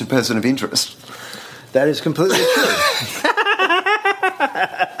venom to person of interest. That is completely true.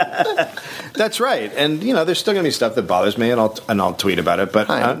 That's right, and there's still gonna be stuff that bothers me, and I'll tweet about it. But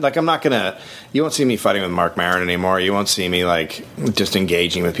I'm not gonna. You won't see me fighting with Mark Maron anymore. You won't see me like just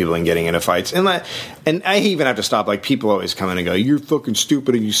engaging with people and getting into fights. And I even have to stop. Like people always come in and go, "You're fucking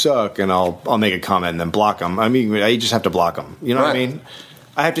stupid and you suck," and I'll make a comment and then block them. I mean, I just have to block them. You know what I mean?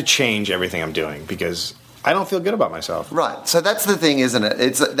 I have to change everything I'm doing because I don't feel good about myself. Right. So that's the thing, isn't it?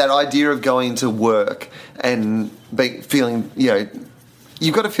 It's that idea of going to work and feeling,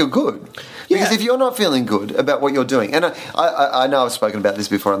 you've got to feel good. Because if you're not feeling good about what you're doing, and I know I've spoken about this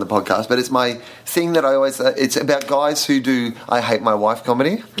before on the podcast, but it's my thing that I always, it's about guys who do I hate my wife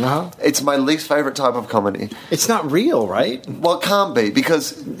comedy. Uh-huh. It's my least favourite type of comedy. It's not real, right? Well, it can't be,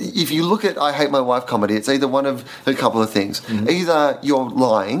 because if you look at I hate my wife comedy, it's either one of a couple of things. Mm-hmm. Either you're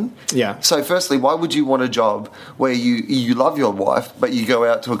lying. Yeah. So firstly, why would you want a job where you love your wife, but you go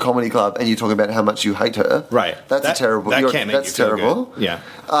out to a comedy club and you talk about how much you hate her? Right. That's terrible. That can't make that's you feel terrible. Good. Yeah.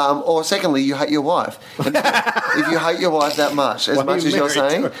 Or secondly, you hate your wife. And if you hate your wife that much, as much as you're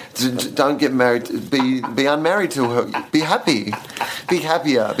saying, don't get married. Be unmarried to her. Be happy. Be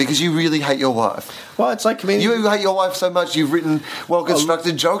happier because you really hate your wife. Well, it's like comedians. You hate your wife so much you've written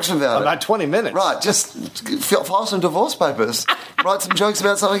well-constructed jokes about it. About 20 minutes. Right. Just file some divorce papers. Write some jokes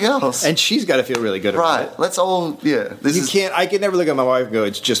about something else. And she's got to feel really good about it. Right. Let's all. Yeah. I could never look at my wife and go,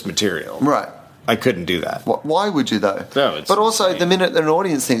 "It's just material." Right. I couldn't do that. Why would you, though? No, but also, insane. the minute an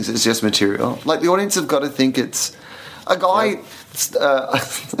audience thinks it's just material, like the audience have got to think it's a guy. Yep.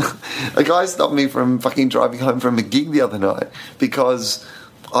 A guy stopped me from fucking driving home from a gig the other night because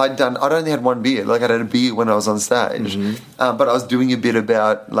I'd only had one beer. Like I'd had a beer when I was on stage, but I was doing a bit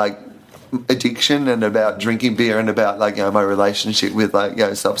about like addiction and about drinking beer and about like my relationship with like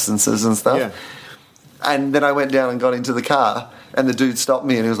substances and stuff. Yeah. And then I went down and got into the car. And the dude stopped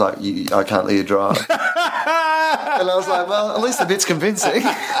me and he was like, I can't let you drive. And I was like, well, at least a bit's convincing.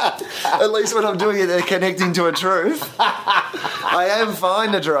 At least when I'm doing it, they're connecting to a truth. I am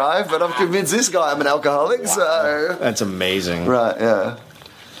fine to drive, but I've convinced this guy I'm an alcoholic, so... That's amazing. Right, yeah.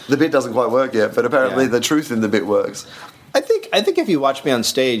 The bit doesn't quite work yet, but apparently the truth in the bit works. I think if you watch me on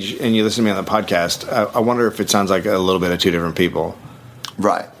stage and you listen to me on the podcast, I wonder if it sounds like a little bit of two different people.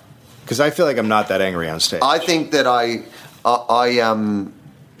 Right. Because I feel like I'm not that angry on stage. I think that I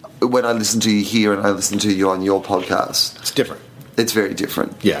when I listen to you here and I listen to you on your podcast, it's different. It's very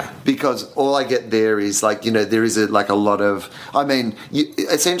different. Yeah. Because all I get there is like, there is a lot of,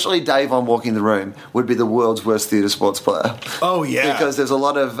 essentially Dave on Walking the Room would be the world's worst theatre sports player. Oh, yeah. Because there's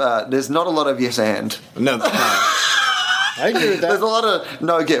not a lot of yes and. No, there's not. I agree with that. There's a lot of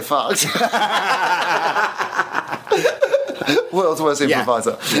no get fucked. World's worst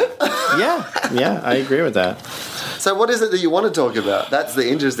improviser. Yeah, I agree with that. So what is it that you want to talk about? That's the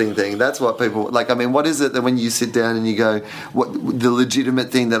interesting thing. That's what people like. I mean, what is it that when you sit down and you go, what the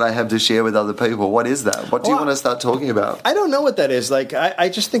legitimate thing that I have to share with other people? What is that? What do you want to start talking about? I don't know what that is. Like, I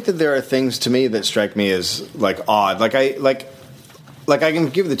just think that there are things to me that strike me as like odd. Like I can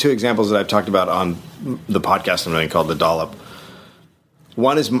give the two examples that I've talked about on the podcast I'm running called The Dollop.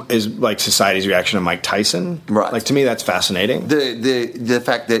 One is like society's reaction to Mike Tyson. Right. Like, to me, that's fascinating. The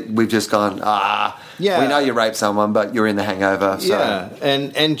fact that we've just gone, we know you raped someone, but you're in the hangover. So. Yeah,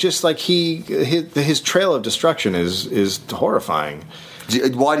 and just like his trail of destruction is horrifying.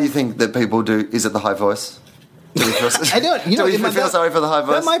 Why do you think that people do? Is it the high voice? I don't. You know, do you feel sorry for the high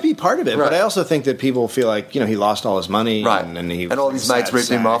voice? That might be part of it, right. But I also think that people feel like, you know, he lost all his money, right? And all his mates ripped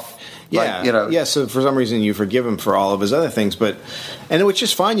him off. Yeah, like, you know. Yeah. So for some reason you forgive him for all of his other things, and which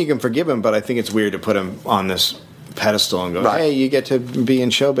is fine. You can forgive him, but I think it's weird to put him on this pedestal and go, right. hey, you get to be in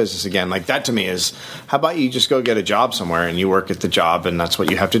show business again. Like, that to me is, how about you just go get a job somewhere and you work at the job and that's what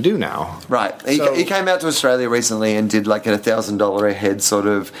you have to do now. Right. He came out to Australia recently and did like a $1,000 a head sort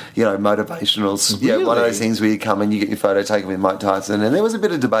of, you know, motivational, really? One of those things where you come and you get your photo taken with Mike Tyson. And there was a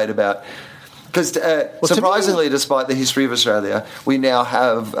bit of debate about, because surprisingly, despite the history of Australia, we now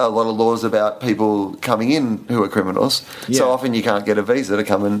have a lot of laws about people coming in who are criminals. Yeah. So often you can't get a visa to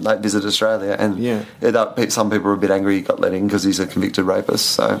come and visit Australia. And some people are a bit angry he got let in because he's a convicted rapist.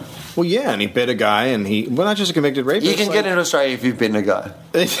 So, well, yeah, and he bit a guy, and not just a convicted rapist. You can get into Australia if you've bitten a guy.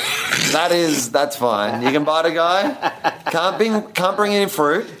 That's fine. You can bite a guy. Can't bring in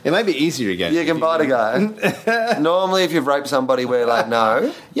fruit. It might be easier to get. You can bite a guy. Normally, if you've raped somebody, we're like,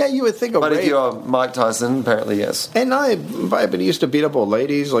 no. Yeah, you would think. But if you're Mike Tyson, apparently yes. But he used to beat up old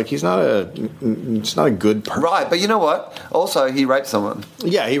ladies. Like, he's not a good person. Right, but you know what? Also, he raped someone.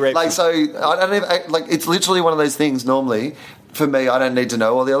 Yeah, he raped. Like, so I don't even, like, it's literally one of those things. Normally, for me, I don't need to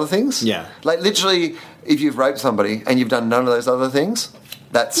know all the other things. Yeah. Like, literally, if you've raped somebody and you've done none of those other things.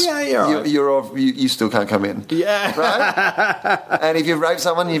 That's you still can't come in. Yeah. Right? And if you've raped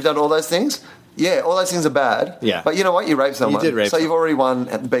someone and you've done all those things, all those things are bad. Yeah. But you know what? You raped someone. You did rape someone. You've already won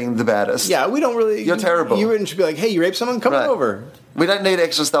at being the baddest. Yeah, we don't really... You're terrible. You wouldn't be like, hey, you raped someone? Come over. We don't need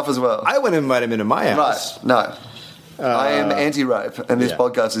extra stuff as well. I wouldn't invite him into my house. Right. No. I am anti-rape, and this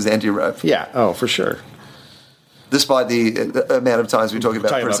podcast is anti-rape. Yeah. Oh, for sure. Despite the amount of times we talk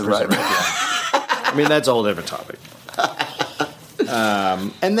about prison rape. I mean, that's a whole different topic.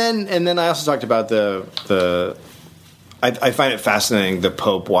 And then I also talked about I find it fascinating, the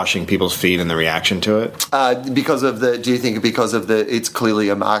Pope washing people's feet and the reaction to it. Do you think because of it's clearly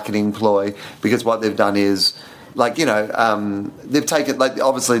a marketing ploy? Because what they've done is, like, you know, they've taken, like,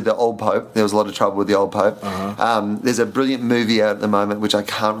 obviously the old Pope, there was a lot of trouble with the old Pope. Uh-huh. There's a brilliant movie out at the moment, which I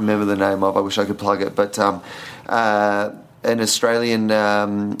can't remember the name of, I wish I could plug it, but an Australian,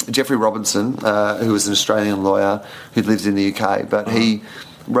 Jeffrey Robinson, who was an Australian lawyer who lives in the UK, but he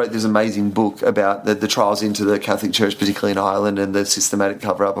wrote this amazing book about the trials into the Catholic Church, particularly in Ireland, and the systematic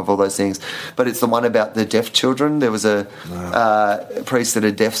cover-up of all those things. But it's the one about the deaf children. There was a priest at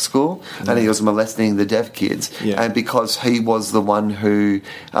a deaf school, and he was molesting the deaf kids. Yeah. And because he was the one who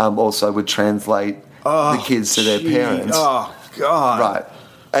also would translate the kids to their parents. Oh, God. Right.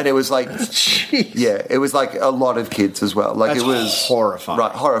 And it was like, it was like a lot of kids as well. Like, that's it was horrifying.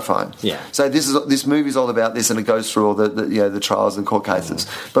 Right, horrifying. Yeah. So this movie's all about this, and it goes through all the trials and court cases.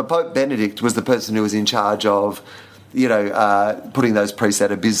 But Pope Benedict was the person who was in charge of, putting those priests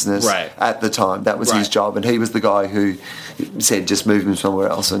out of business at the time. That was his job, and he was the guy who said, just move him somewhere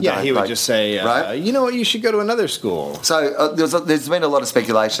else. And he would just say, you know what, you should go to another school. So there's been a lot of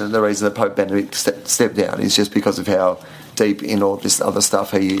speculation, and the reason that Pope Benedict stepped down is just because of how deep in all this other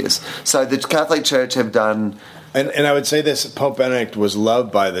stuff he is. So the Catholic Church have done... And I would say this, Pope Benedict was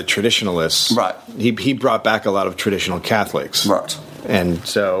loved by the traditionalists. Right. He brought back a lot of traditional Catholics. Right. And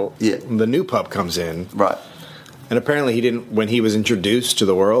so the new Pope comes in. Right. And apparently he didn't, when he was introduced to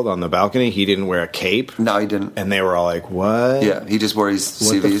the world on the balcony, he didn't wear a cape. No, he didn't. And they were all like, what? Yeah, he just wore his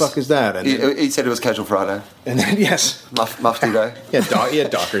civvies. What the fuck is that? And he said it was Casual Friday. And then, yes. Mufti Day. He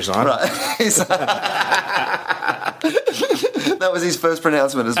had Dockers on. Right. That was his first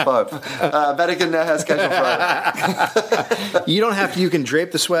pronouncement as Pope. Vatican now has Casual Friday. You don't have to, you can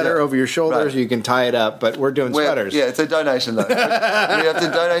drape the sweater over your shoulders, you can tie it up, but we're doing sweaters. Yeah, it's a donation though. We have to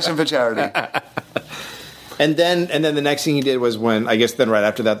donation for charity. And then the next thing he did was when, I guess then right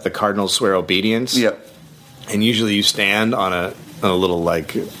after that, the cardinals swear obedience. Yep. And usually you stand on a little,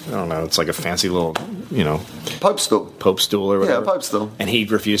 like, I don't know, it's like a fancy little, Pope stool. Pope stool or whatever. Yeah, Pope stool. And he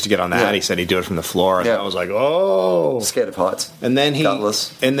refused to get on that. Yeah. He said he'd do it from the floor. And I was like, oh. Scared of heights. And then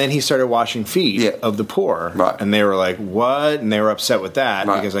Gutless. he started washing feet of the poor. Right. And they were like, what? And they were upset with that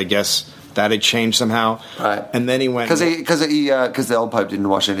because I guess that had changed somehow. Right. And then he went because the old Pope didn't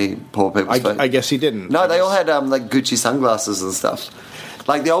wash any poor people's feet. I guess he didn't. No, they all had like Gucci sunglasses and stuff.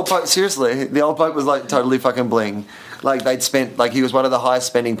 Like the old Pope, seriously, the old Pope was like totally fucking bling. Like they'd spent, like he was one of the highest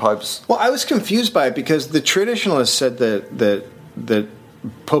spending popes. Well, I was confused by it because the traditionalists said that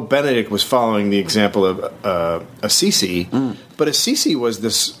Pope Benedict was following the example of Assisi, but Assisi was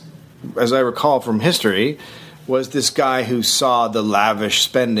this, as I recall from history, was this guy who saw the lavish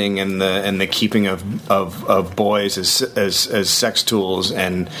spending and the keeping of boys as sex tools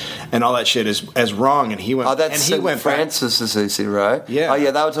and all that shit as wrong, and he went. Oh, that's and he went Francis Assisi, right? Yeah. Oh,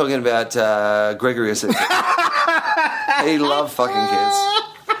 yeah. They were talking about Gregory Assisi. He loved fucking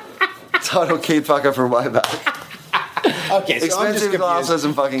kids. Total kid fucker from way back. Okay, so expensive glasses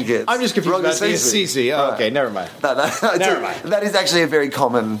and fucking kids. I'm just confused about the Assisi. Oh, Right. okay, never mind. Never mind. That is actually a very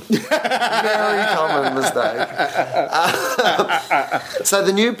common mistake. So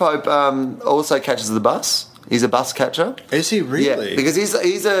the new Pope also catches the bus. He's a bus catcher. Is he really? Yeah, because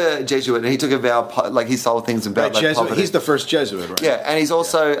he's a Jesuit and he took a vow, like he sold things about like poverty. He's the first Jesuit, right? Yeah, and he's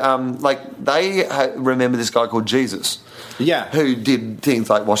also they remember this guy called Jesus. Yeah, who did things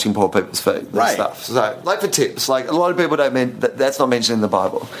like washing poor people's feet and stuff. So, like for tips, like a lot of people don't that's not mentioned in the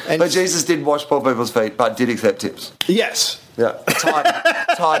Bible. But Jesus did wash poor people's feet, but did accept tips. Yes. Yeah,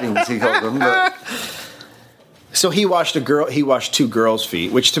 tidings he called them. But. So he washed two girls'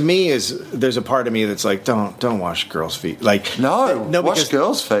 feet, which to me is, there's a part of me that's like, don't wash girls' feet. Like no, wash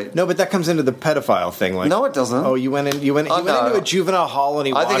girls' feet. No, but that comes into the pedophile thing. Like, no, it doesn't. Oh, you went into a juvenile hall and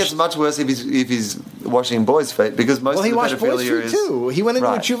he washed. I think it's much worse if he's washing boys' feet because most of the washed boys' feet too. He went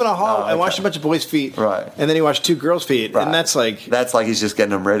into a juvenile hall and washed a bunch of boys' feet, right? And then he washed two girls' feet, and that's like he's just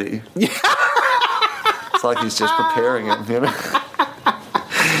getting them ready. It's like he's just preparing them, you know.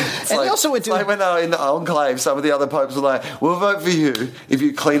 And he also went to like when they were in the enclave, some of the other popes were like, "We'll vote for you if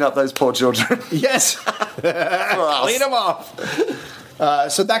you clean up those poor children." Yes, clean them off.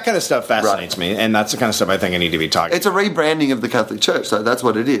 So that kind of stuff fascinates me, and that's the kind of stuff I think I need to be talking. It's a rebranding of the Catholic Church, though. That's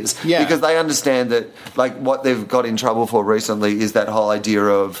what it is. Yeah, because they understand that, like, what they've got in trouble for recently is that whole idea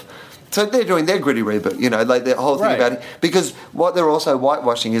of. So they're doing their gritty reboot, you know, like the whole thing about it. Because what they're also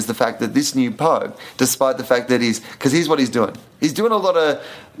whitewashing is the fact that this new Pope, despite the fact that because here's what he's doing. He's doing a lot of,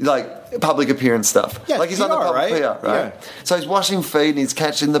 like, public appearance stuff. Yeah, like he's PR, on the public PR, right? Yeah. So he's washing feet and he's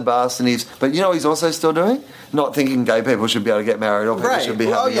catching the bus but you know what he's also still doing? Not thinking gay people should be able to get married or people should be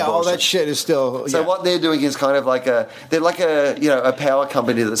having abortion. All that shit is still... So what they're doing is kind of like they're like a power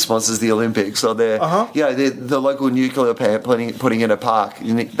company that sponsors the Olympics, or they're the local nuclear plant putting in a park.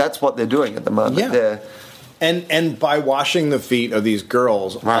 That's what they're doing at the moment. Yeah. They're, And by washing the feet of these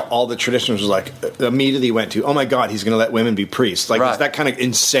girls, all the traditions was like immediately went to, oh my God, he's going to let women be priests. Like it's that kind of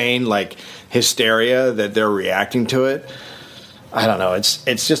insane like hysteria that they're reacting to it. I don't know.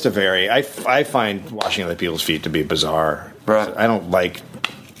 It's just a very I find washing other people's feet to be bizarre. Right. I don't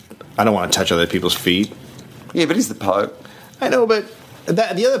want to touch other people's feet. Yeah, but he's the Pope. I know, but.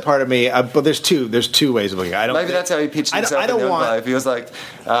 The other part of me, but there's two ways of looking at it. Maybe that's how he pitched himself in the life. He was like,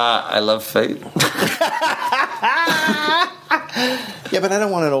 I love feet. Yeah, but I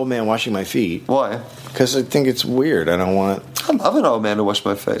don't want an old man washing my feet. Why? Because I think it's weird. I love an old man to wash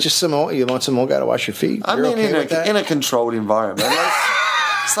my feet. You want some old guy to wash your feet? I mean, in a controlled environment.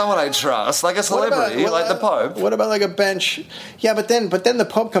 Someone I trust, like a celebrity, like the Pope. What about like a bench? Yeah, but then the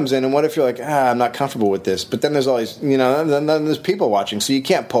Pope comes in, and what if you're like, I'm not comfortable with this? But then there's all these, then there's people watching, so you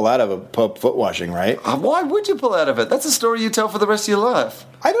can't pull out of a Pope foot washing, right? Why would you pull out of it? That's a story you tell for the rest of your life.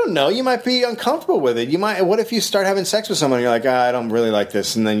 I don't know. You might be uncomfortable with it. What if you start having sex with someone, and you're like, I don't really like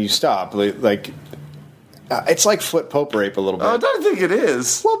this, and then you stop, like. It's like foot pope rape a little bit. I don't think it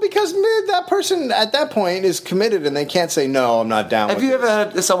is. Well, because that person at that point is committed and they can't say, no, I'm not down with it. Have you ever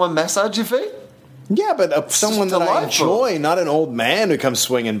had someone massage your feet? Yeah, but someone that I enjoy, not an old man who comes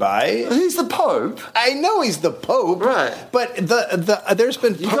swinging by. He's the Pope. I know he's the Pope. Right. But there's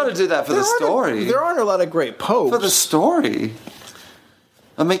been... You've got to do that for the story. There aren't a lot of great popes. For the story.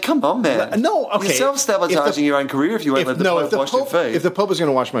 I mean, come on, man. No, okay. You're self-sabotaging your own career if you won't let the Pope wash your feet. If the Pope was going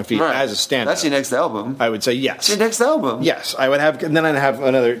to wash my feet as a stand-up... That's your next album. I would say yes. It's your next album. Yes, I would have... And then I'd have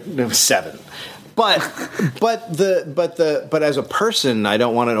another 7. But as a person, I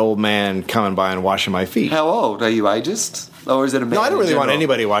don't want an old man coming by and washing my feet. How old? Are you ageist? Or is it a man? No, I don't really want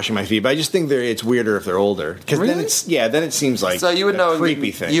anybody washing my feet, but I just think it's weirder if they're older. Because then it seems like a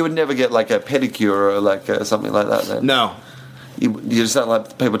creepy thing. You would never get like a pedicure or like something like that then? No. You just don't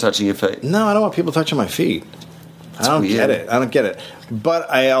like people touching your feet? No, I don't want people touching my feet. I don't get it.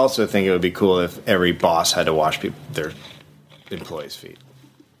 But I also think it would be cool if every boss had to wash their employees' feet.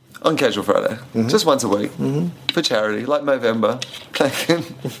 On Casual Friday. Just once a week. For charity, like Movember.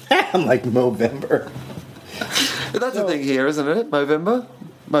 I'm like Movember. That's the thing here, isn't it? Movember?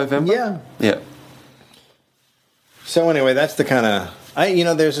 Yeah. Yeah. So anyway, that's the kind of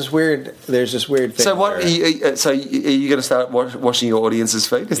there's this weird thing. So what? Are you going to start washing your audience's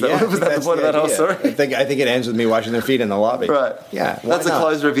feet? Was that the point of that whole story? I think it ends with me washing their feet in the lobby. Right. Yeah. That's the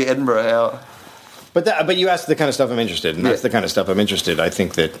closer of your Edinburgh hour. But you asked the kind of stuff I'm interested in. That's the kind of stuff I'm interested. I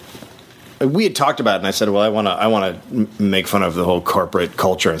think that we had talked about it, and I said, well, I want to make fun of the whole corporate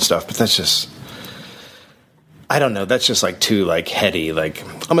culture and stuff, but that's just. I don't know. That's just like too like heady. Like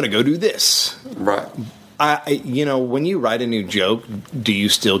I'm going to go do this. Right. When you write a new joke, do you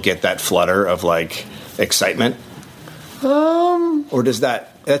still get that flutter of like excitement? Or does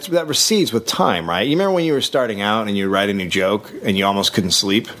that recedes with time, right? You remember when you were starting out and you write a new joke and you almost couldn't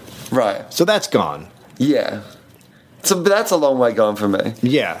sleep? Right. So that's gone. Yeah. So that's a long way gone for me.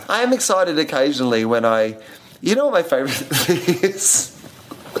 Yeah. I am excited occasionally when you know what my favourite thing is?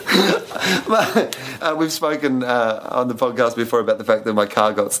 We've spoken on the podcast before about the fact that my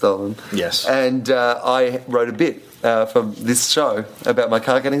car got stolen. Yes. And I wrote a bit for this show about my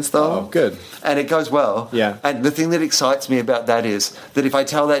car getting stolen. Oh, good. And it goes well. Yeah. And the thing that excites me about that is that if I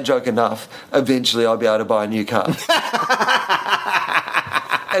tell that joke enough, eventually I'll be able to buy a new car.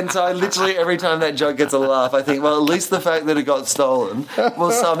 And so I literally, every time that joke gets a laugh, I think, well, at least the fact that it got stolen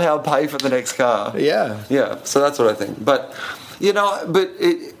will somehow pay for the next car. Yeah. Yeah, so that's what I think. But,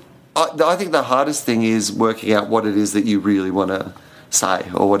 I think the hardest thing is working out what it is that you really want to say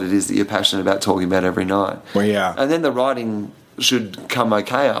or what it is that you're passionate about talking about every night. Well, yeah. And then the writing should come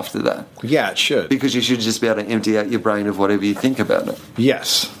okay after that. Yeah, it should. Because you should just be able to empty out your brain of whatever you think about it.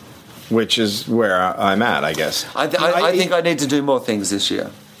 Yes. Which is where I'm at, I guess. I think I need to do more things this year.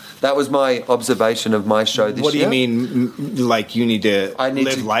 That was my observation of my show this year. What do you mean, like you need to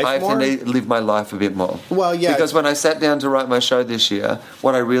live life more? I have to live my life a bit more. Well, yeah. Because when I sat down to write my show this year,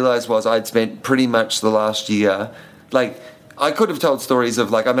 what I realised was I'd spent pretty much the last year, I could have told stories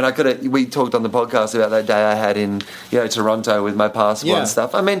of we talked on the podcast about that day I had in Toronto with my passport and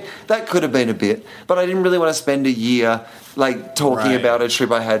stuff. I mean, that could have been a bit, but I didn't really want to spend a year talking about a trip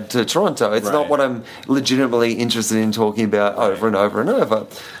I had to Toronto. It's not what I'm legitimately interested in talking about over and over and over.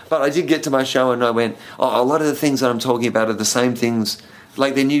 But I did get to my show and I went, a lot of the things that I'm talking about are the same things,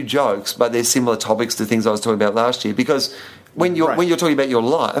 like they're new jokes, but they're similar topics to things I was talking about last year. Because when you're talking about your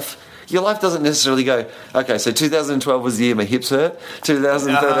life doesn't necessarily go, okay, so 2012 was the year my hips hurt,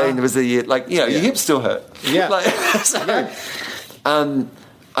 2013 was the year, your hips still hurt. Yeah.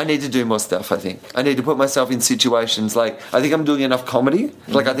 I need to do more stuff, I think. I need to put myself in situations I think I'm doing enough comedy.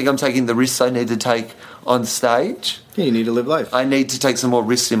 I think I'm taking the risks I need to take on stage. Yeah, you need to live life. I need to take some more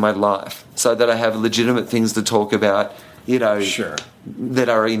risks in my life so that I have legitimate things to talk about, sure, that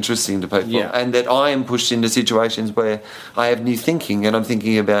are interesting to people. Yeah. And that I am pushed into situations where I have new thinking and I'm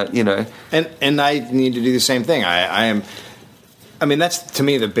thinking about, And I need to do the same thing. I mean, that's, to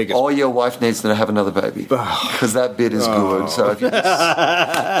me, the biggest... Or your wife needs to have another baby. Because that bit is good. So if you just...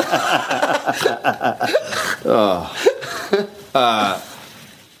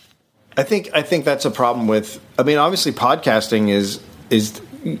 I think that's a problem with... I mean, obviously, podcasting is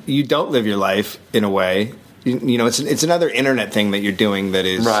you don't live your life in a way. It's another internet thing that you're doing that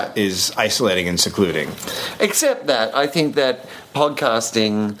is isolating and secluding. Except that I think that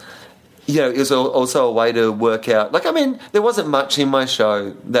podcasting... is also a way to work out... there wasn't much in my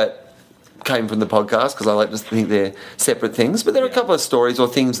show that came from the podcast because I like to think they're separate things, but there are a couple of stories or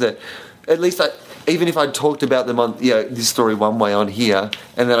things that, at least even if I'd talked about them on, this story one way on here,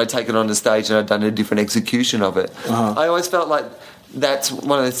 and then I'd taken it on the stage and I'd done a different execution of it, I always felt like that's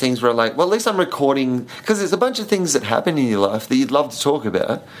one of those things where I'm like, well, at least I'm recording, because there's a bunch of things that happen in your life that you'd love to talk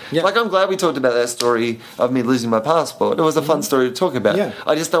about. Yeah. I'm glad we talked about that story of me losing my passport. It was a fun story to talk about. Yeah.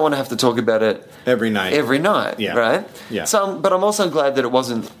 I just don't want to have to talk about it every night, right? Yeah. So, but I'm also glad that it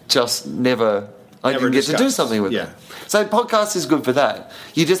wasn't just never didn't get to do something with it. So podcast is good for that.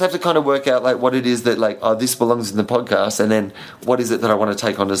 You just have to kind of work out what it is that this belongs in the podcast, and then what is it that I want to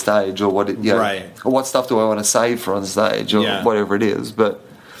take on the stage, or what or what stuff do I want to save for on stage, or whatever it is. But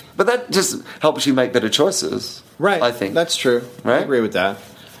that just helps you make better choices. Right. I think that's true. Right? I agree with that.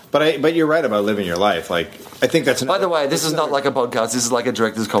 But you're right about living your life. I think that's... By the way, this is not like a podcast. This is like a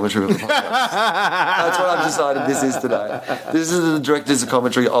director's commentary of a podcast. That's what I've decided this is today. This is the director's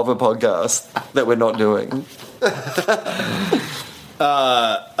commentary of a podcast that we're not doing.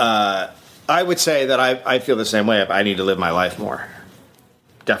 I would say that I feel the same way. I need to live my life more.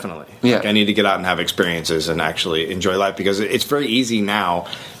 Definitely. Yeah. Like, I need to get out and have experiences and actually enjoy life, because it's very easy now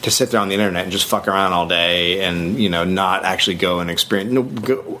to sit there on the internet and just fuck around all day and, not actually go and experience.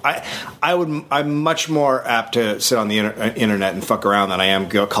 I'm much more apt to sit on the internet and fuck around than I am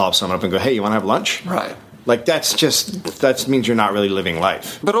call up someone up and go, hey, you want to have lunch? Right. Like, that means you're not really living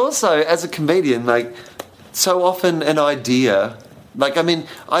life. But also, as a comedian, like, so often an idea, like, I mean,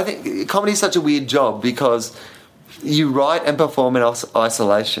 I think comedy is such a weird job because you write and perform in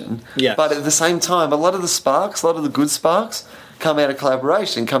isolation. Yes. But at the same time, a lot of the good sparks come out of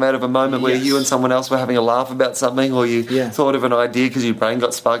collaboration, come out of a moment where you and someone else were having a laugh about something, or you thought of an idea because your brain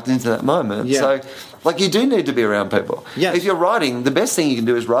got sparked into that moment. Yeah. So, like, you do need to be around people. Yes. If you're writing, the best thing you can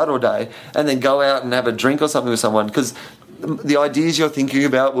do is write all day and then go out and have a drink or something with someone, because the ideas you're thinking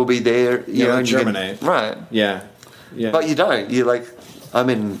about will be there. And germinate. Right. Yeah. Yeah. But you don't. You're like, I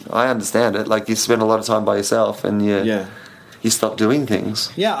mean, I understand it. Like, you spend a lot of time by yourself and you stop doing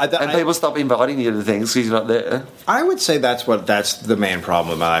things. Yeah. And people stop inviting you to things because you're not there. I would say that's the main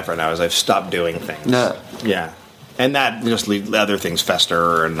problem with my life right now, is I've stopped doing things. No. Yeah. And that just leaves other things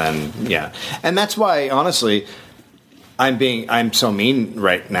fester, and then, And that's why, honestly, I'm so mean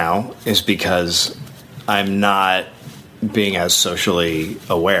right now, is because I'm not being as socially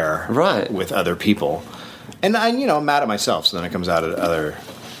aware with other people. And I'm mad at myself, so then it comes out at other.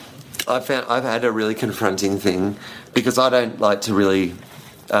 I've had a really confronting thing because I don't like to really.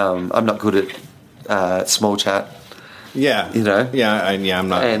 I'm not good at small chat. Yeah, I'm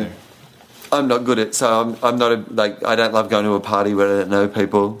not. And either. I'm not good at. So I'm not I don't love going to a party where I don't know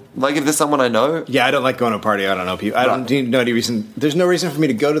people. Like, if there's someone I know. Yeah, I don't like going to a party I don't know people. I don't know any reason. There's no reason for me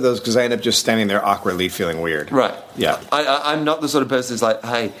to go to those, because I end up just standing there awkwardly feeling weird. Right. Yeah. I'm not the sort of person who's like,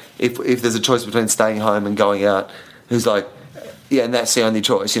 hey, if there's a choice between staying home and going out, who's like, yeah, and that's the only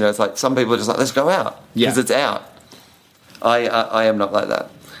choice. It's like, some people are just like, let's go out because it's out. I am not like that.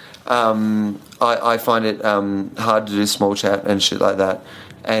 I find it hard to do small chat and shit like that.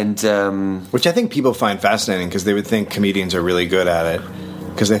 And which I think people find fascinating, because they would think comedians are really good at it,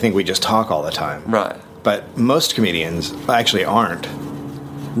 because they think we just talk all the time. Right. But most comedians actually aren't.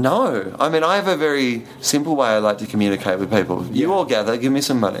 No. I mean, I have a very simple way I like to communicate with people. You all gather, give me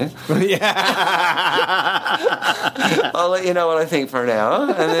some money. Yeah. I'll let you know what I think for an hour,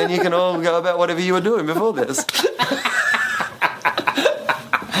 and then you can all go about whatever you were doing before this.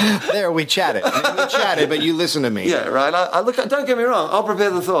 There, we chatted. But you listen to me. Yeah, right. I look. Don't get me wrong. I'll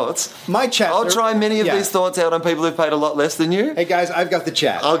prepare the thoughts. My chat. I'll try many of these thoughts out on people who've paid a lot less than you. Hey guys, I've got the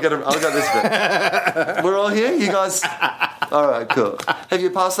chat. I'll get this bit. We're all here. You guys. All right. Cool. Have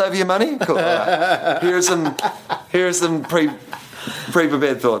you passed over your money? Cool. All right. Here are some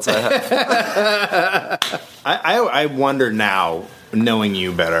pre-prepared thoughts I have. I wonder now, knowing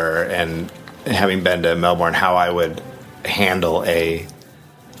you better and having been to Melbourne, how I would handle a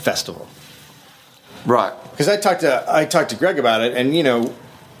festival. Right. Because I talked to Greg about it, and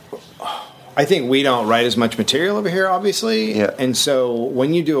I think we don't write as much material over here, obviously. Yeah. And so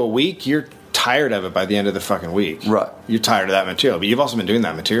when you do a week, you're tired of it by the end of the fucking week. Right. You're tired of that material, but you've also been doing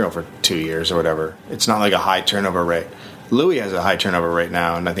that material for 2 years or whatever. It's not like a high turnover rate. Louis has a high turnover rate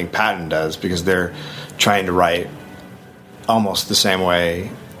now, and I think Patton does, because they're trying to write almost the same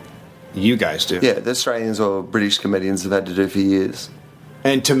way you guys do. Yeah, the Australians or British comedians have had to do for years.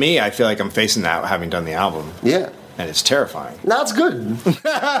 And to me, I feel like I'm facing that having done the album. Yeah. And it's terrifying. No, it's good. It's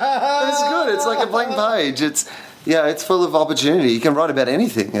good. It's like a blank page. It's full of opportunity. You can write about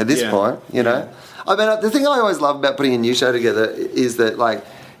anything at this point, I mean, the thing I always love about putting a new show together is that, like,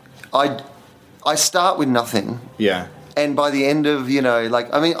 I start with nothing. Yeah. And by the end of, I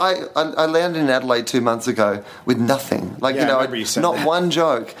landed in Adelaide 2 months ago with nothing. Like, not one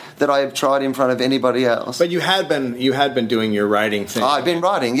joke that I have tried in front of anybody else. But you had been doing your writing thing. I'd been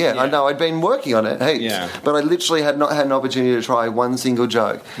writing, I know. I'd been working on it, heaps. Yeah. But I literally had not had an opportunity to try one single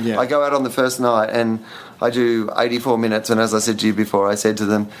joke. Yeah. I go out on the first night and I do 84 minutes, and as I said to you before, I said to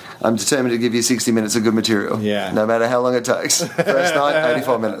them, I'm determined to give you 60 minutes of good material. Yeah. No matter how long it takes. First night,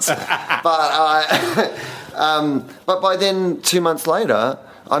 84 minutes. But by then, 2 months later,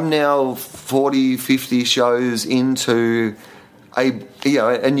 I'm now 40, 50 shows into a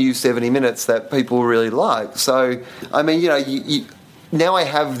new 70 minutes that people really like. So, I mean, now I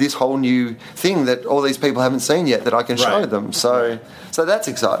have this whole new thing that all these people haven't seen yet that I can show them. So that's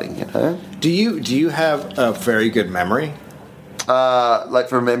exciting, Do you have a very good memory? Like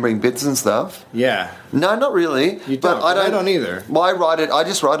for remembering bits and stuff? Yeah. No, not really. You don't. But I don't either. I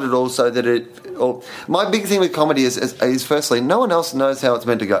just write it all so that my big thing with comedy is firstly, no one else knows how it's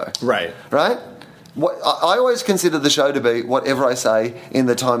meant to go. Right. Right? I always consider the show to be whatever I say in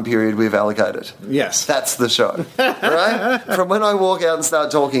the time period we've allocated. Yes. That's the show, right? From when I walk out and start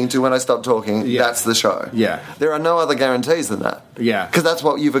talking to when I stop talking, that's the show. Yeah. There are no other guarantees than that. Yeah. Because that's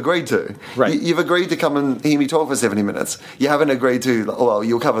what you've agreed to. Right. You've agreed to come and hear me talk for 70 minutes. You haven't agreed to, well,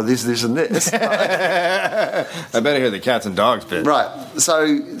 you'll cover this, this, and this. I better hear the cats and dogs bit. Right.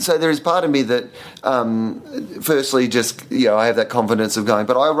 So there is part of me that, firstly, just, I have that confidence of going,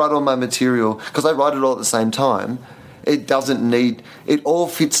 but I write all my material, because I write it all at the same time. It doesn't need, it all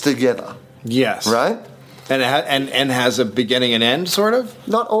fits together. Yes. Right? And has a beginning and end, sort of?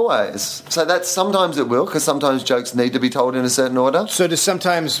 Not always. So that's, sometimes it will, because sometimes jokes need to be told in a certain order. So does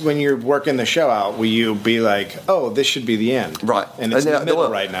sometimes when you're working the show out, will you be like, oh, this should be the end? Right. And it's in the middle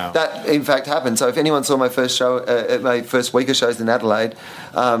right now. That, in fact, happened. So if anyone saw my first show, my first week of shows in Adelaide,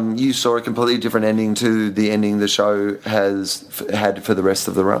 you saw a completely different ending to the ending the show has had for the rest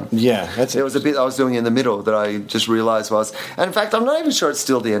of the run. Yeah. There was a bit I was doing in the middle that I just realised was... And in fact, I'm not even sure it's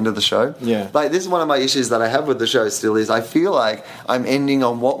still the end of the show. Yeah. Like, this is one of my issues that I have with the show still is I feel like I'm ending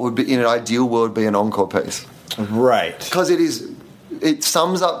on what would be, in an ideal world, be an encore piece. Right. Because it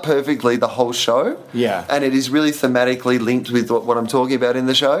sums up perfectly the whole show. Yeah. And it is really thematically linked with what I'm talking about in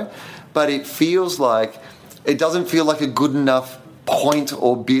the show. But it feels like... It doesn't feel like a good enough point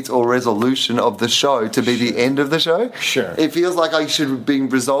or bit or resolution of the show to be the end of the show. Sure. It feels like I should be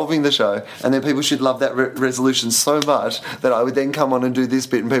resolving the show, and then people should love that resolution so much that I would then come on and do this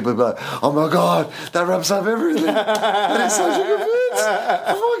bit, and people would be like, oh my God, that wraps up everything. That is such a good bit.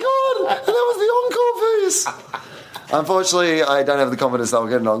 Oh my God, and that was the encore piece. Unfortunately, I don't have the confidence that I'll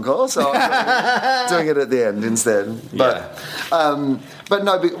get an encore, so I'm doing it at the end instead. But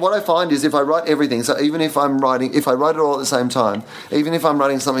no, what I find is if I write everything, so even if I write it all at the same time, even if I'm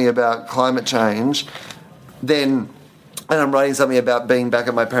writing something about climate change, and I'm writing something about being back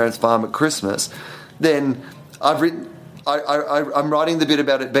at my parents' farm at Christmas, then I'm writing the bit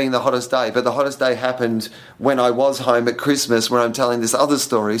about it being the hottest day, but the hottest day happened when I was home at Christmas, where I'm telling this other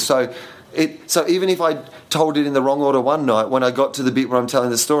story. So even if I told it in the wrong order one night, when I got to the bit where I'm telling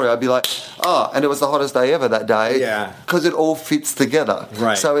the story, I'd be like, and it was the hottest day ever that day. Yeah. Because it all fits together.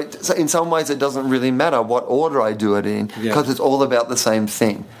 Right. So in some ways it doesn't really matter what order I do it in, because it's all about the same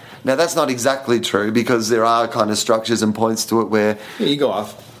thing. Now, that's not exactly true, because there are kind of structures and points to it where... Yeah, you go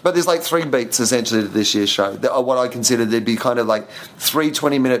off. But there's like 3 beats essentially to this year's show. That are what I consider there'd be kind of like 3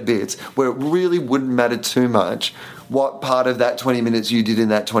 20-minute bits where it really wouldn't matter too much what part of that 20 minutes you did in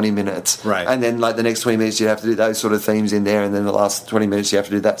that 20 minutes. Right. And then like the next 20 minutes you'd have to do those sort of themes in there, and then the last 20 minutes you have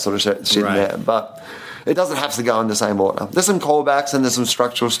to do that sort of shit in there. But it doesn't have to go in the same order. There's some callbacks and there's some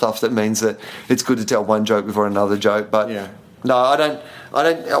structural stuff that means that it's good to tell one joke before another joke. But no,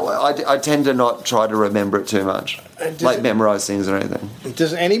 I tend to not try to remember it too much, like memorize things or anything.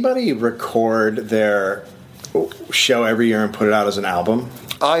 Does anybody record their show every year and put it out as an album?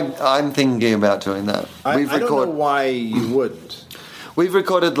 I'm thinking about doing that. I don't know why you wouldn't. We've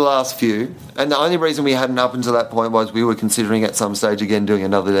recorded the last few, and the only reason we hadn't up until that point was we were considering at some stage again doing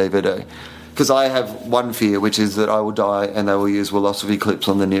another DVD. Because I have one fear, which is that I will die and they will use philosophy clips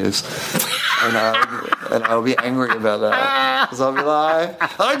on the news. and I'll be angry about that. Because I'll be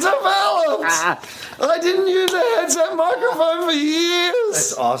like, I developed! I didn't use a headset microphone for years!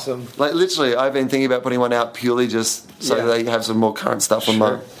 That's awesome. Like, literally, I've been thinking about putting one out purely just so they have some more current stuff on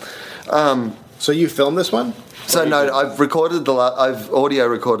mine. So you filmed this one? So no, I've audio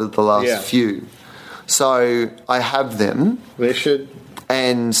recorded the last few. So I have them. They should...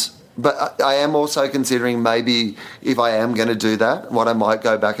 But I am also considering maybe if I am going to do that, what I might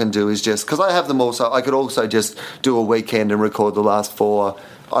go back and do is just... Because I have them also... I could also just do a weekend and record the last 4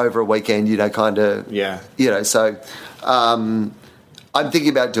 over a weekend, kind of... Yeah. So I'm thinking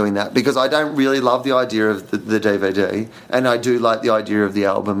about doing that because I don't really love the idea of the DVD, and I do like the idea of the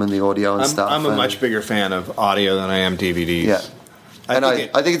album and the audio and stuff. I'm a much bigger fan of audio than I am DVDs. Yeah.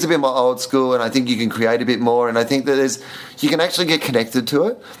 I think it's a bit more old school, and I think you can create a bit more, and I think that you can actually get connected to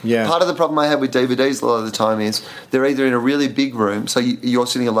it. Yeah. Part of the problem I have with DVDs a lot of the time is they're either in a really big room, so you're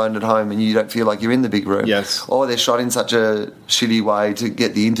sitting alone at home and you don't feel like you're in the big room. Yes. Or they're shot in such a shitty way to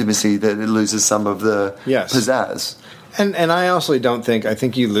get the intimacy that it loses some of the pizzazz. And I also don't think... I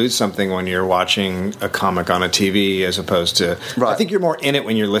think you lose something when you're watching a comic on a TV as opposed to... Right. I think you're more in it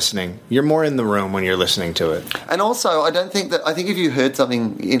when you're listening. You're more in the room when you're listening to it. And also, I think if you heard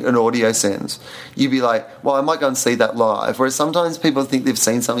something in an audio sense, you'd be like, well, I might go and see that live. Whereas sometimes people think they've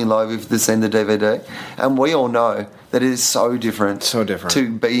seen something live if they've seen the DVD. And we all know that it is so different. So different.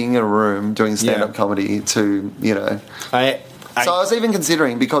 To being in a room doing stand-up comedy to, So I was even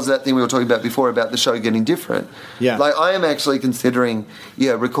considering, because of that thing we were talking about before about the show getting different. Yeah. Like, I am actually considering,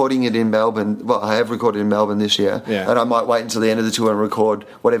 recording it in Melbourne. Well, I have recorded in Melbourne this year. Yeah. And I might wait until the end of the tour and record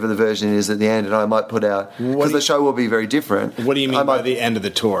whatever the version is at the end, and I might put out, because the show will be very different. What do you mean by the end of the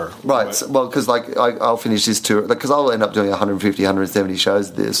tour? Right. Well, because I'll finish this tour, because I'll end up doing 150, 170 shows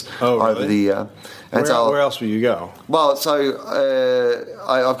of this over the year. And where else will you go? Well, so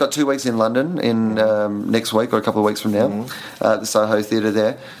I've got 2 weeks in London in next week or a couple of weeks from now, the Soho Theatre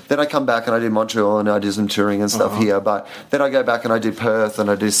there. Then I come back and I do Montreal and I do some touring and stuff here. But then I go back and I do Perth and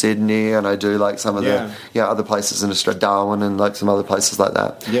I do Sydney and I do like some of the other places in Australia, Darwin and like some other places like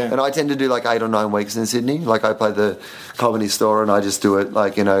that. Yeah. And I tend to do like 8 or 9 weeks in Sydney. Like I play the Comedy Store and I just do it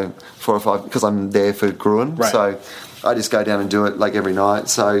like 4 or 5 because I'm there for Gruen. Right. So I just go down and do it like every night.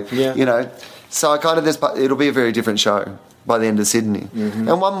 So So I kind of it'll be a very different show by the end of Sydney,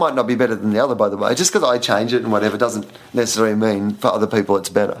 and one might not be better than the other, by the way. Just because I change it and whatever doesn't necessarily mean for other people it's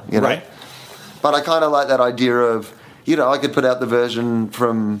better, Right. But I kind of like that idea of I could put out the version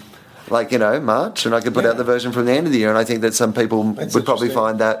from March, and I could put out the version from the end of the year, and I think that some people would probably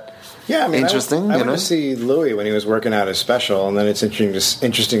find that. Yeah, I mean, interesting. I went to see Louis when he was working out his special, and then it's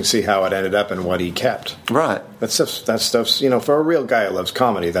interesting to see how it ended up and what he kept. Right. That stuff's for a real guy who loves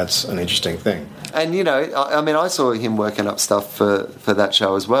comedy, that's an interesting thing. And I saw him working up stuff for that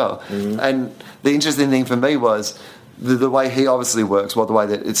show as well. And the interesting thing for me was the way he obviously works. Well, the way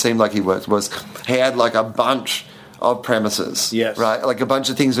that it seemed like he worked was he had like a bunch of premises, yes, right? Like a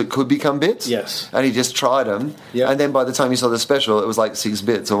bunch of things that could become bits, yes. And he just tried them, and then by the time you saw the special, it was like 6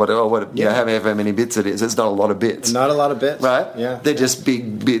 bits or whatever. However many bits it is. It's not a lot of bits. Not a lot of bits, right? Yeah, they're just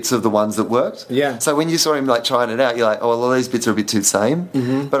big bits of the ones that worked. Yeah. So when you saw him like trying it out, you're like, oh well, these bits are a bit too same.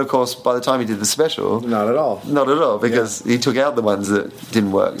 But of course, by the time he did the special, not at all, because he took out the ones that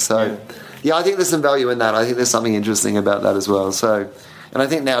didn't work. So I think there's some value in that. I think there's something interesting about that as well. So, and I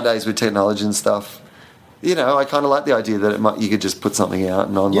think nowadays with technology and stuff, I kind of like the idea that you could just put something out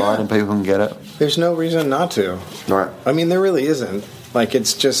and online and people can get it. There's no reason not to. Right. I mean, there really isn't. Like,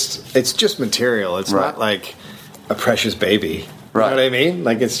 it's just material. It's not like a precious baby. Right. You know what I mean?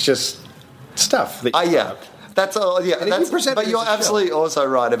 Like, it's just stuff. That's all. Yeah, but you're absolutely also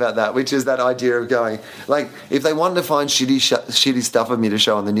right about that, which is that idea of going like, if they wanted to find shitty stuff of me to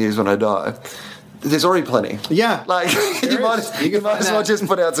show on the news when I die, there's already plenty. Yeah, like you might as well just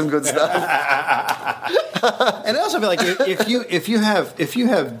put out some good stuff. And I also feel like if you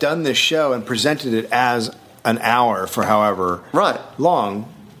have done this show and presented it as an hour for however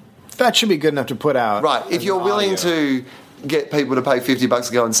long, that should be good enough to put out. Right. If you're willing to get people to pay $50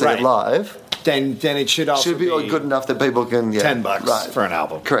 to go and see it live, then it should also be good enough that people can $10 for an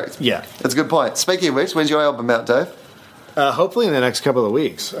album. Correct. Yeah, that's a good point. Speaking of which, when's your album out, Dave? Hopefully in the next couple of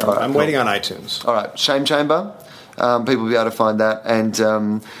weeks. I'm waiting on iTunes. All right, Shame Chamber. People will be able to find that.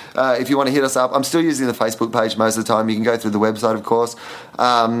 And if you want to hit us up, I'm still using the Facebook page most of the time. You can go through the website, of course.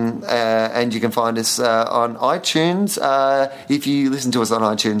 And you can find us on iTunes. If you listen to us on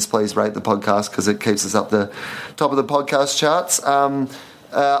iTunes, please rate the podcast because it keeps us up the top of the podcast charts.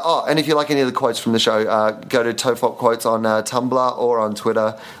 And if you like any of the quotes from the show, go to FOFOP Quotes on Tumblr or on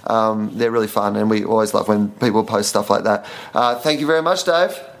Twitter. They're really fun, and we always love when people post stuff like that. Thank you very much,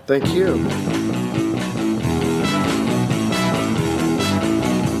 Dave. Thank you.